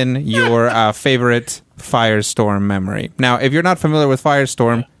write in your favorite Firestorm memory. Now, if you're not familiar with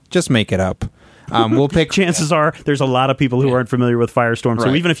Firestorm, just make it up. We'll pick. Chances are there's a lot of people who aren't familiar with Firestorm. So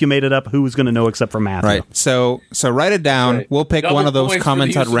Right. even if you made it up, who's going to know except for Matthew? Right. So write it down. Right. We'll pick Double one of those points for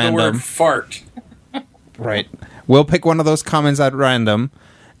comments the at use of the word random. fart. Right. We'll pick one of those comments at random,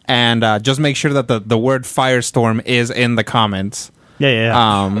 and just make sure that the word Firestorm is in the comments.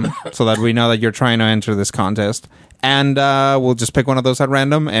 Yeah. So that we know that you're trying to enter this contest. And we'll just pick one of those at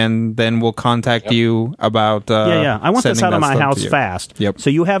random, and then we'll contact you about. I want this sending out of that my stuff to house you. fast. Yep. So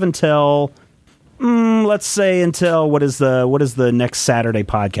you have until, let's say until what is the next Saturday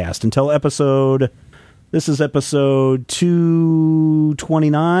podcast? Until episode. This is episode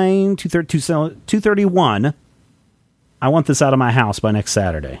 229, 231. I want this out of my house by next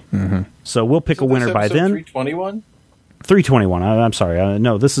Saturday. Mm-hmm. So we'll pick a winner by then. 321? 321. I'm sorry.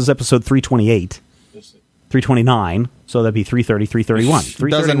 No, this is episode 328. 329. So that'd be 330, 331. 331.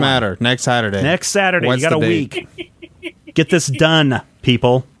 Doesn't matter. Next Saturday. Next Saturday. What's you got the a date? week. Get this done,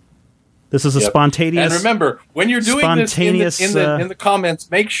 people. This is a spontaneous. And remember, when you're doing this in the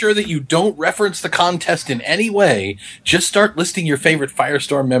comments, make sure that you don't reference the contest in any way. Just start listing your favorite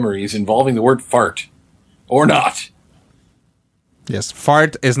Firestorm memories involving the word fart. Or not. Yes.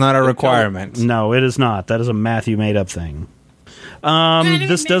 Fart is not a requirement. No, it is not. That is a Matthew made up thing.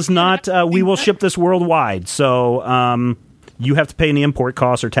 This does not. We will ship this worldwide, so you have to pay any import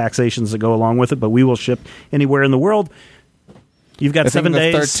costs or taxations that go along with it. But we will ship anywhere in the world. You've got 7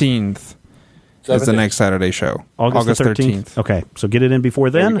 days. The 13th is the next Saturday show. August 13th. Okay, so get it in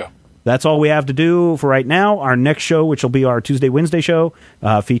before then. There we go. That's all we have to do for right now. Our next show, which will be our Tuesday, Wednesday show,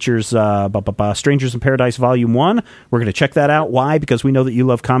 features Strangers in Paradise Volume 1. We're going to check that out. Why? Because we know that you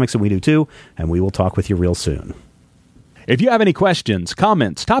love comics and we do too, and we will talk with you real soon. If you have any questions,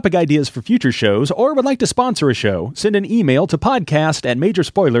 comments, topic ideas for future shows, or would like to sponsor a show, send an email to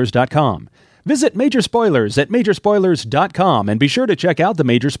podcast@majorspoilers.com. Visit Major Spoilers at majorspoilers.com and be sure to check out the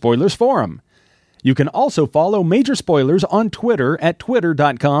Major Spoilers Forum. You can also follow Major Spoilers on Twitter at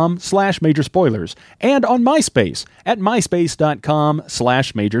twitter.com/majorspoilers and on MySpace at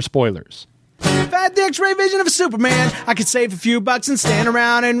myspace.com/majorspoilers. If I had the X-ray vision of a Superman, I could save a few bucks and stand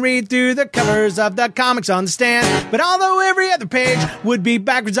around and read through the covers of the comics on the stand. But although every other page would be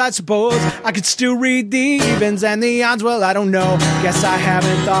backwards, I suppose I could still read the evens and the odds. Well, I don't know. Guess I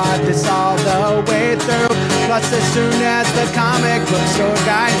haven't thought this all the way through. Plus, as soon as the comic book store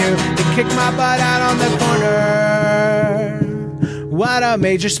guy knew, he kicked my butt out on the corner. What a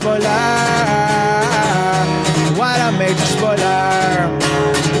major spoiler. What a major spoiler.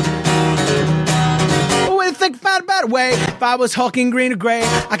 Think about a better way. If I was hulking green or gray,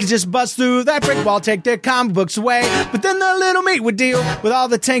 I could just bust through that brick wall, take their comic books away. But then the little meat would deal with all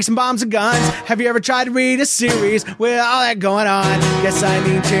the tanks and bombs and guns. Have you ever tried to read a series with all that going on? Guess I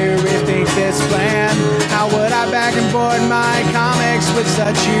need to rethink this plan. How would I back and board my comics with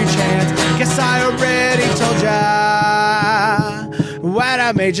such huge hands? Guess I already told ya. What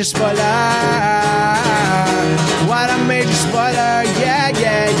a major spoiler. What a major spoiler. Yeah,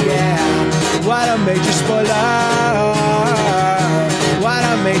 yeah, yeah. What a major spoiler. What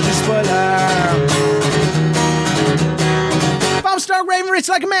a major spoiler. If I'm Stark Raven, rich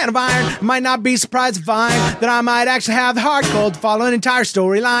like a man of iron, I might not be surprised to find that I might actually have the heart cold to follow an entire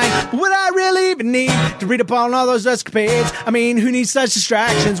storyline. But would I really even need to read up on all those escapades? I mean, who needs such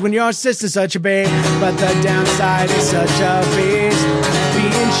distractions when your sister's such a babe? But the downside is such a beast.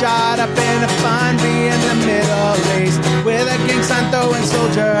 Being shot up in a fun, be in the Middle East with a gang sign throwing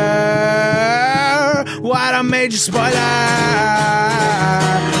soldier. What a major spoiler.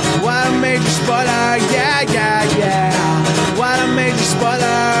 What a major spoiler. Yeah, yeah, yeah. What a major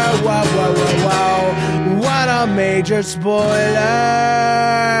spoiler. Whoa, whoa, whoa, whoa. What a major spoiler.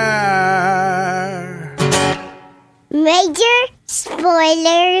 Major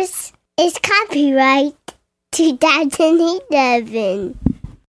Spoilers is copyright 2011.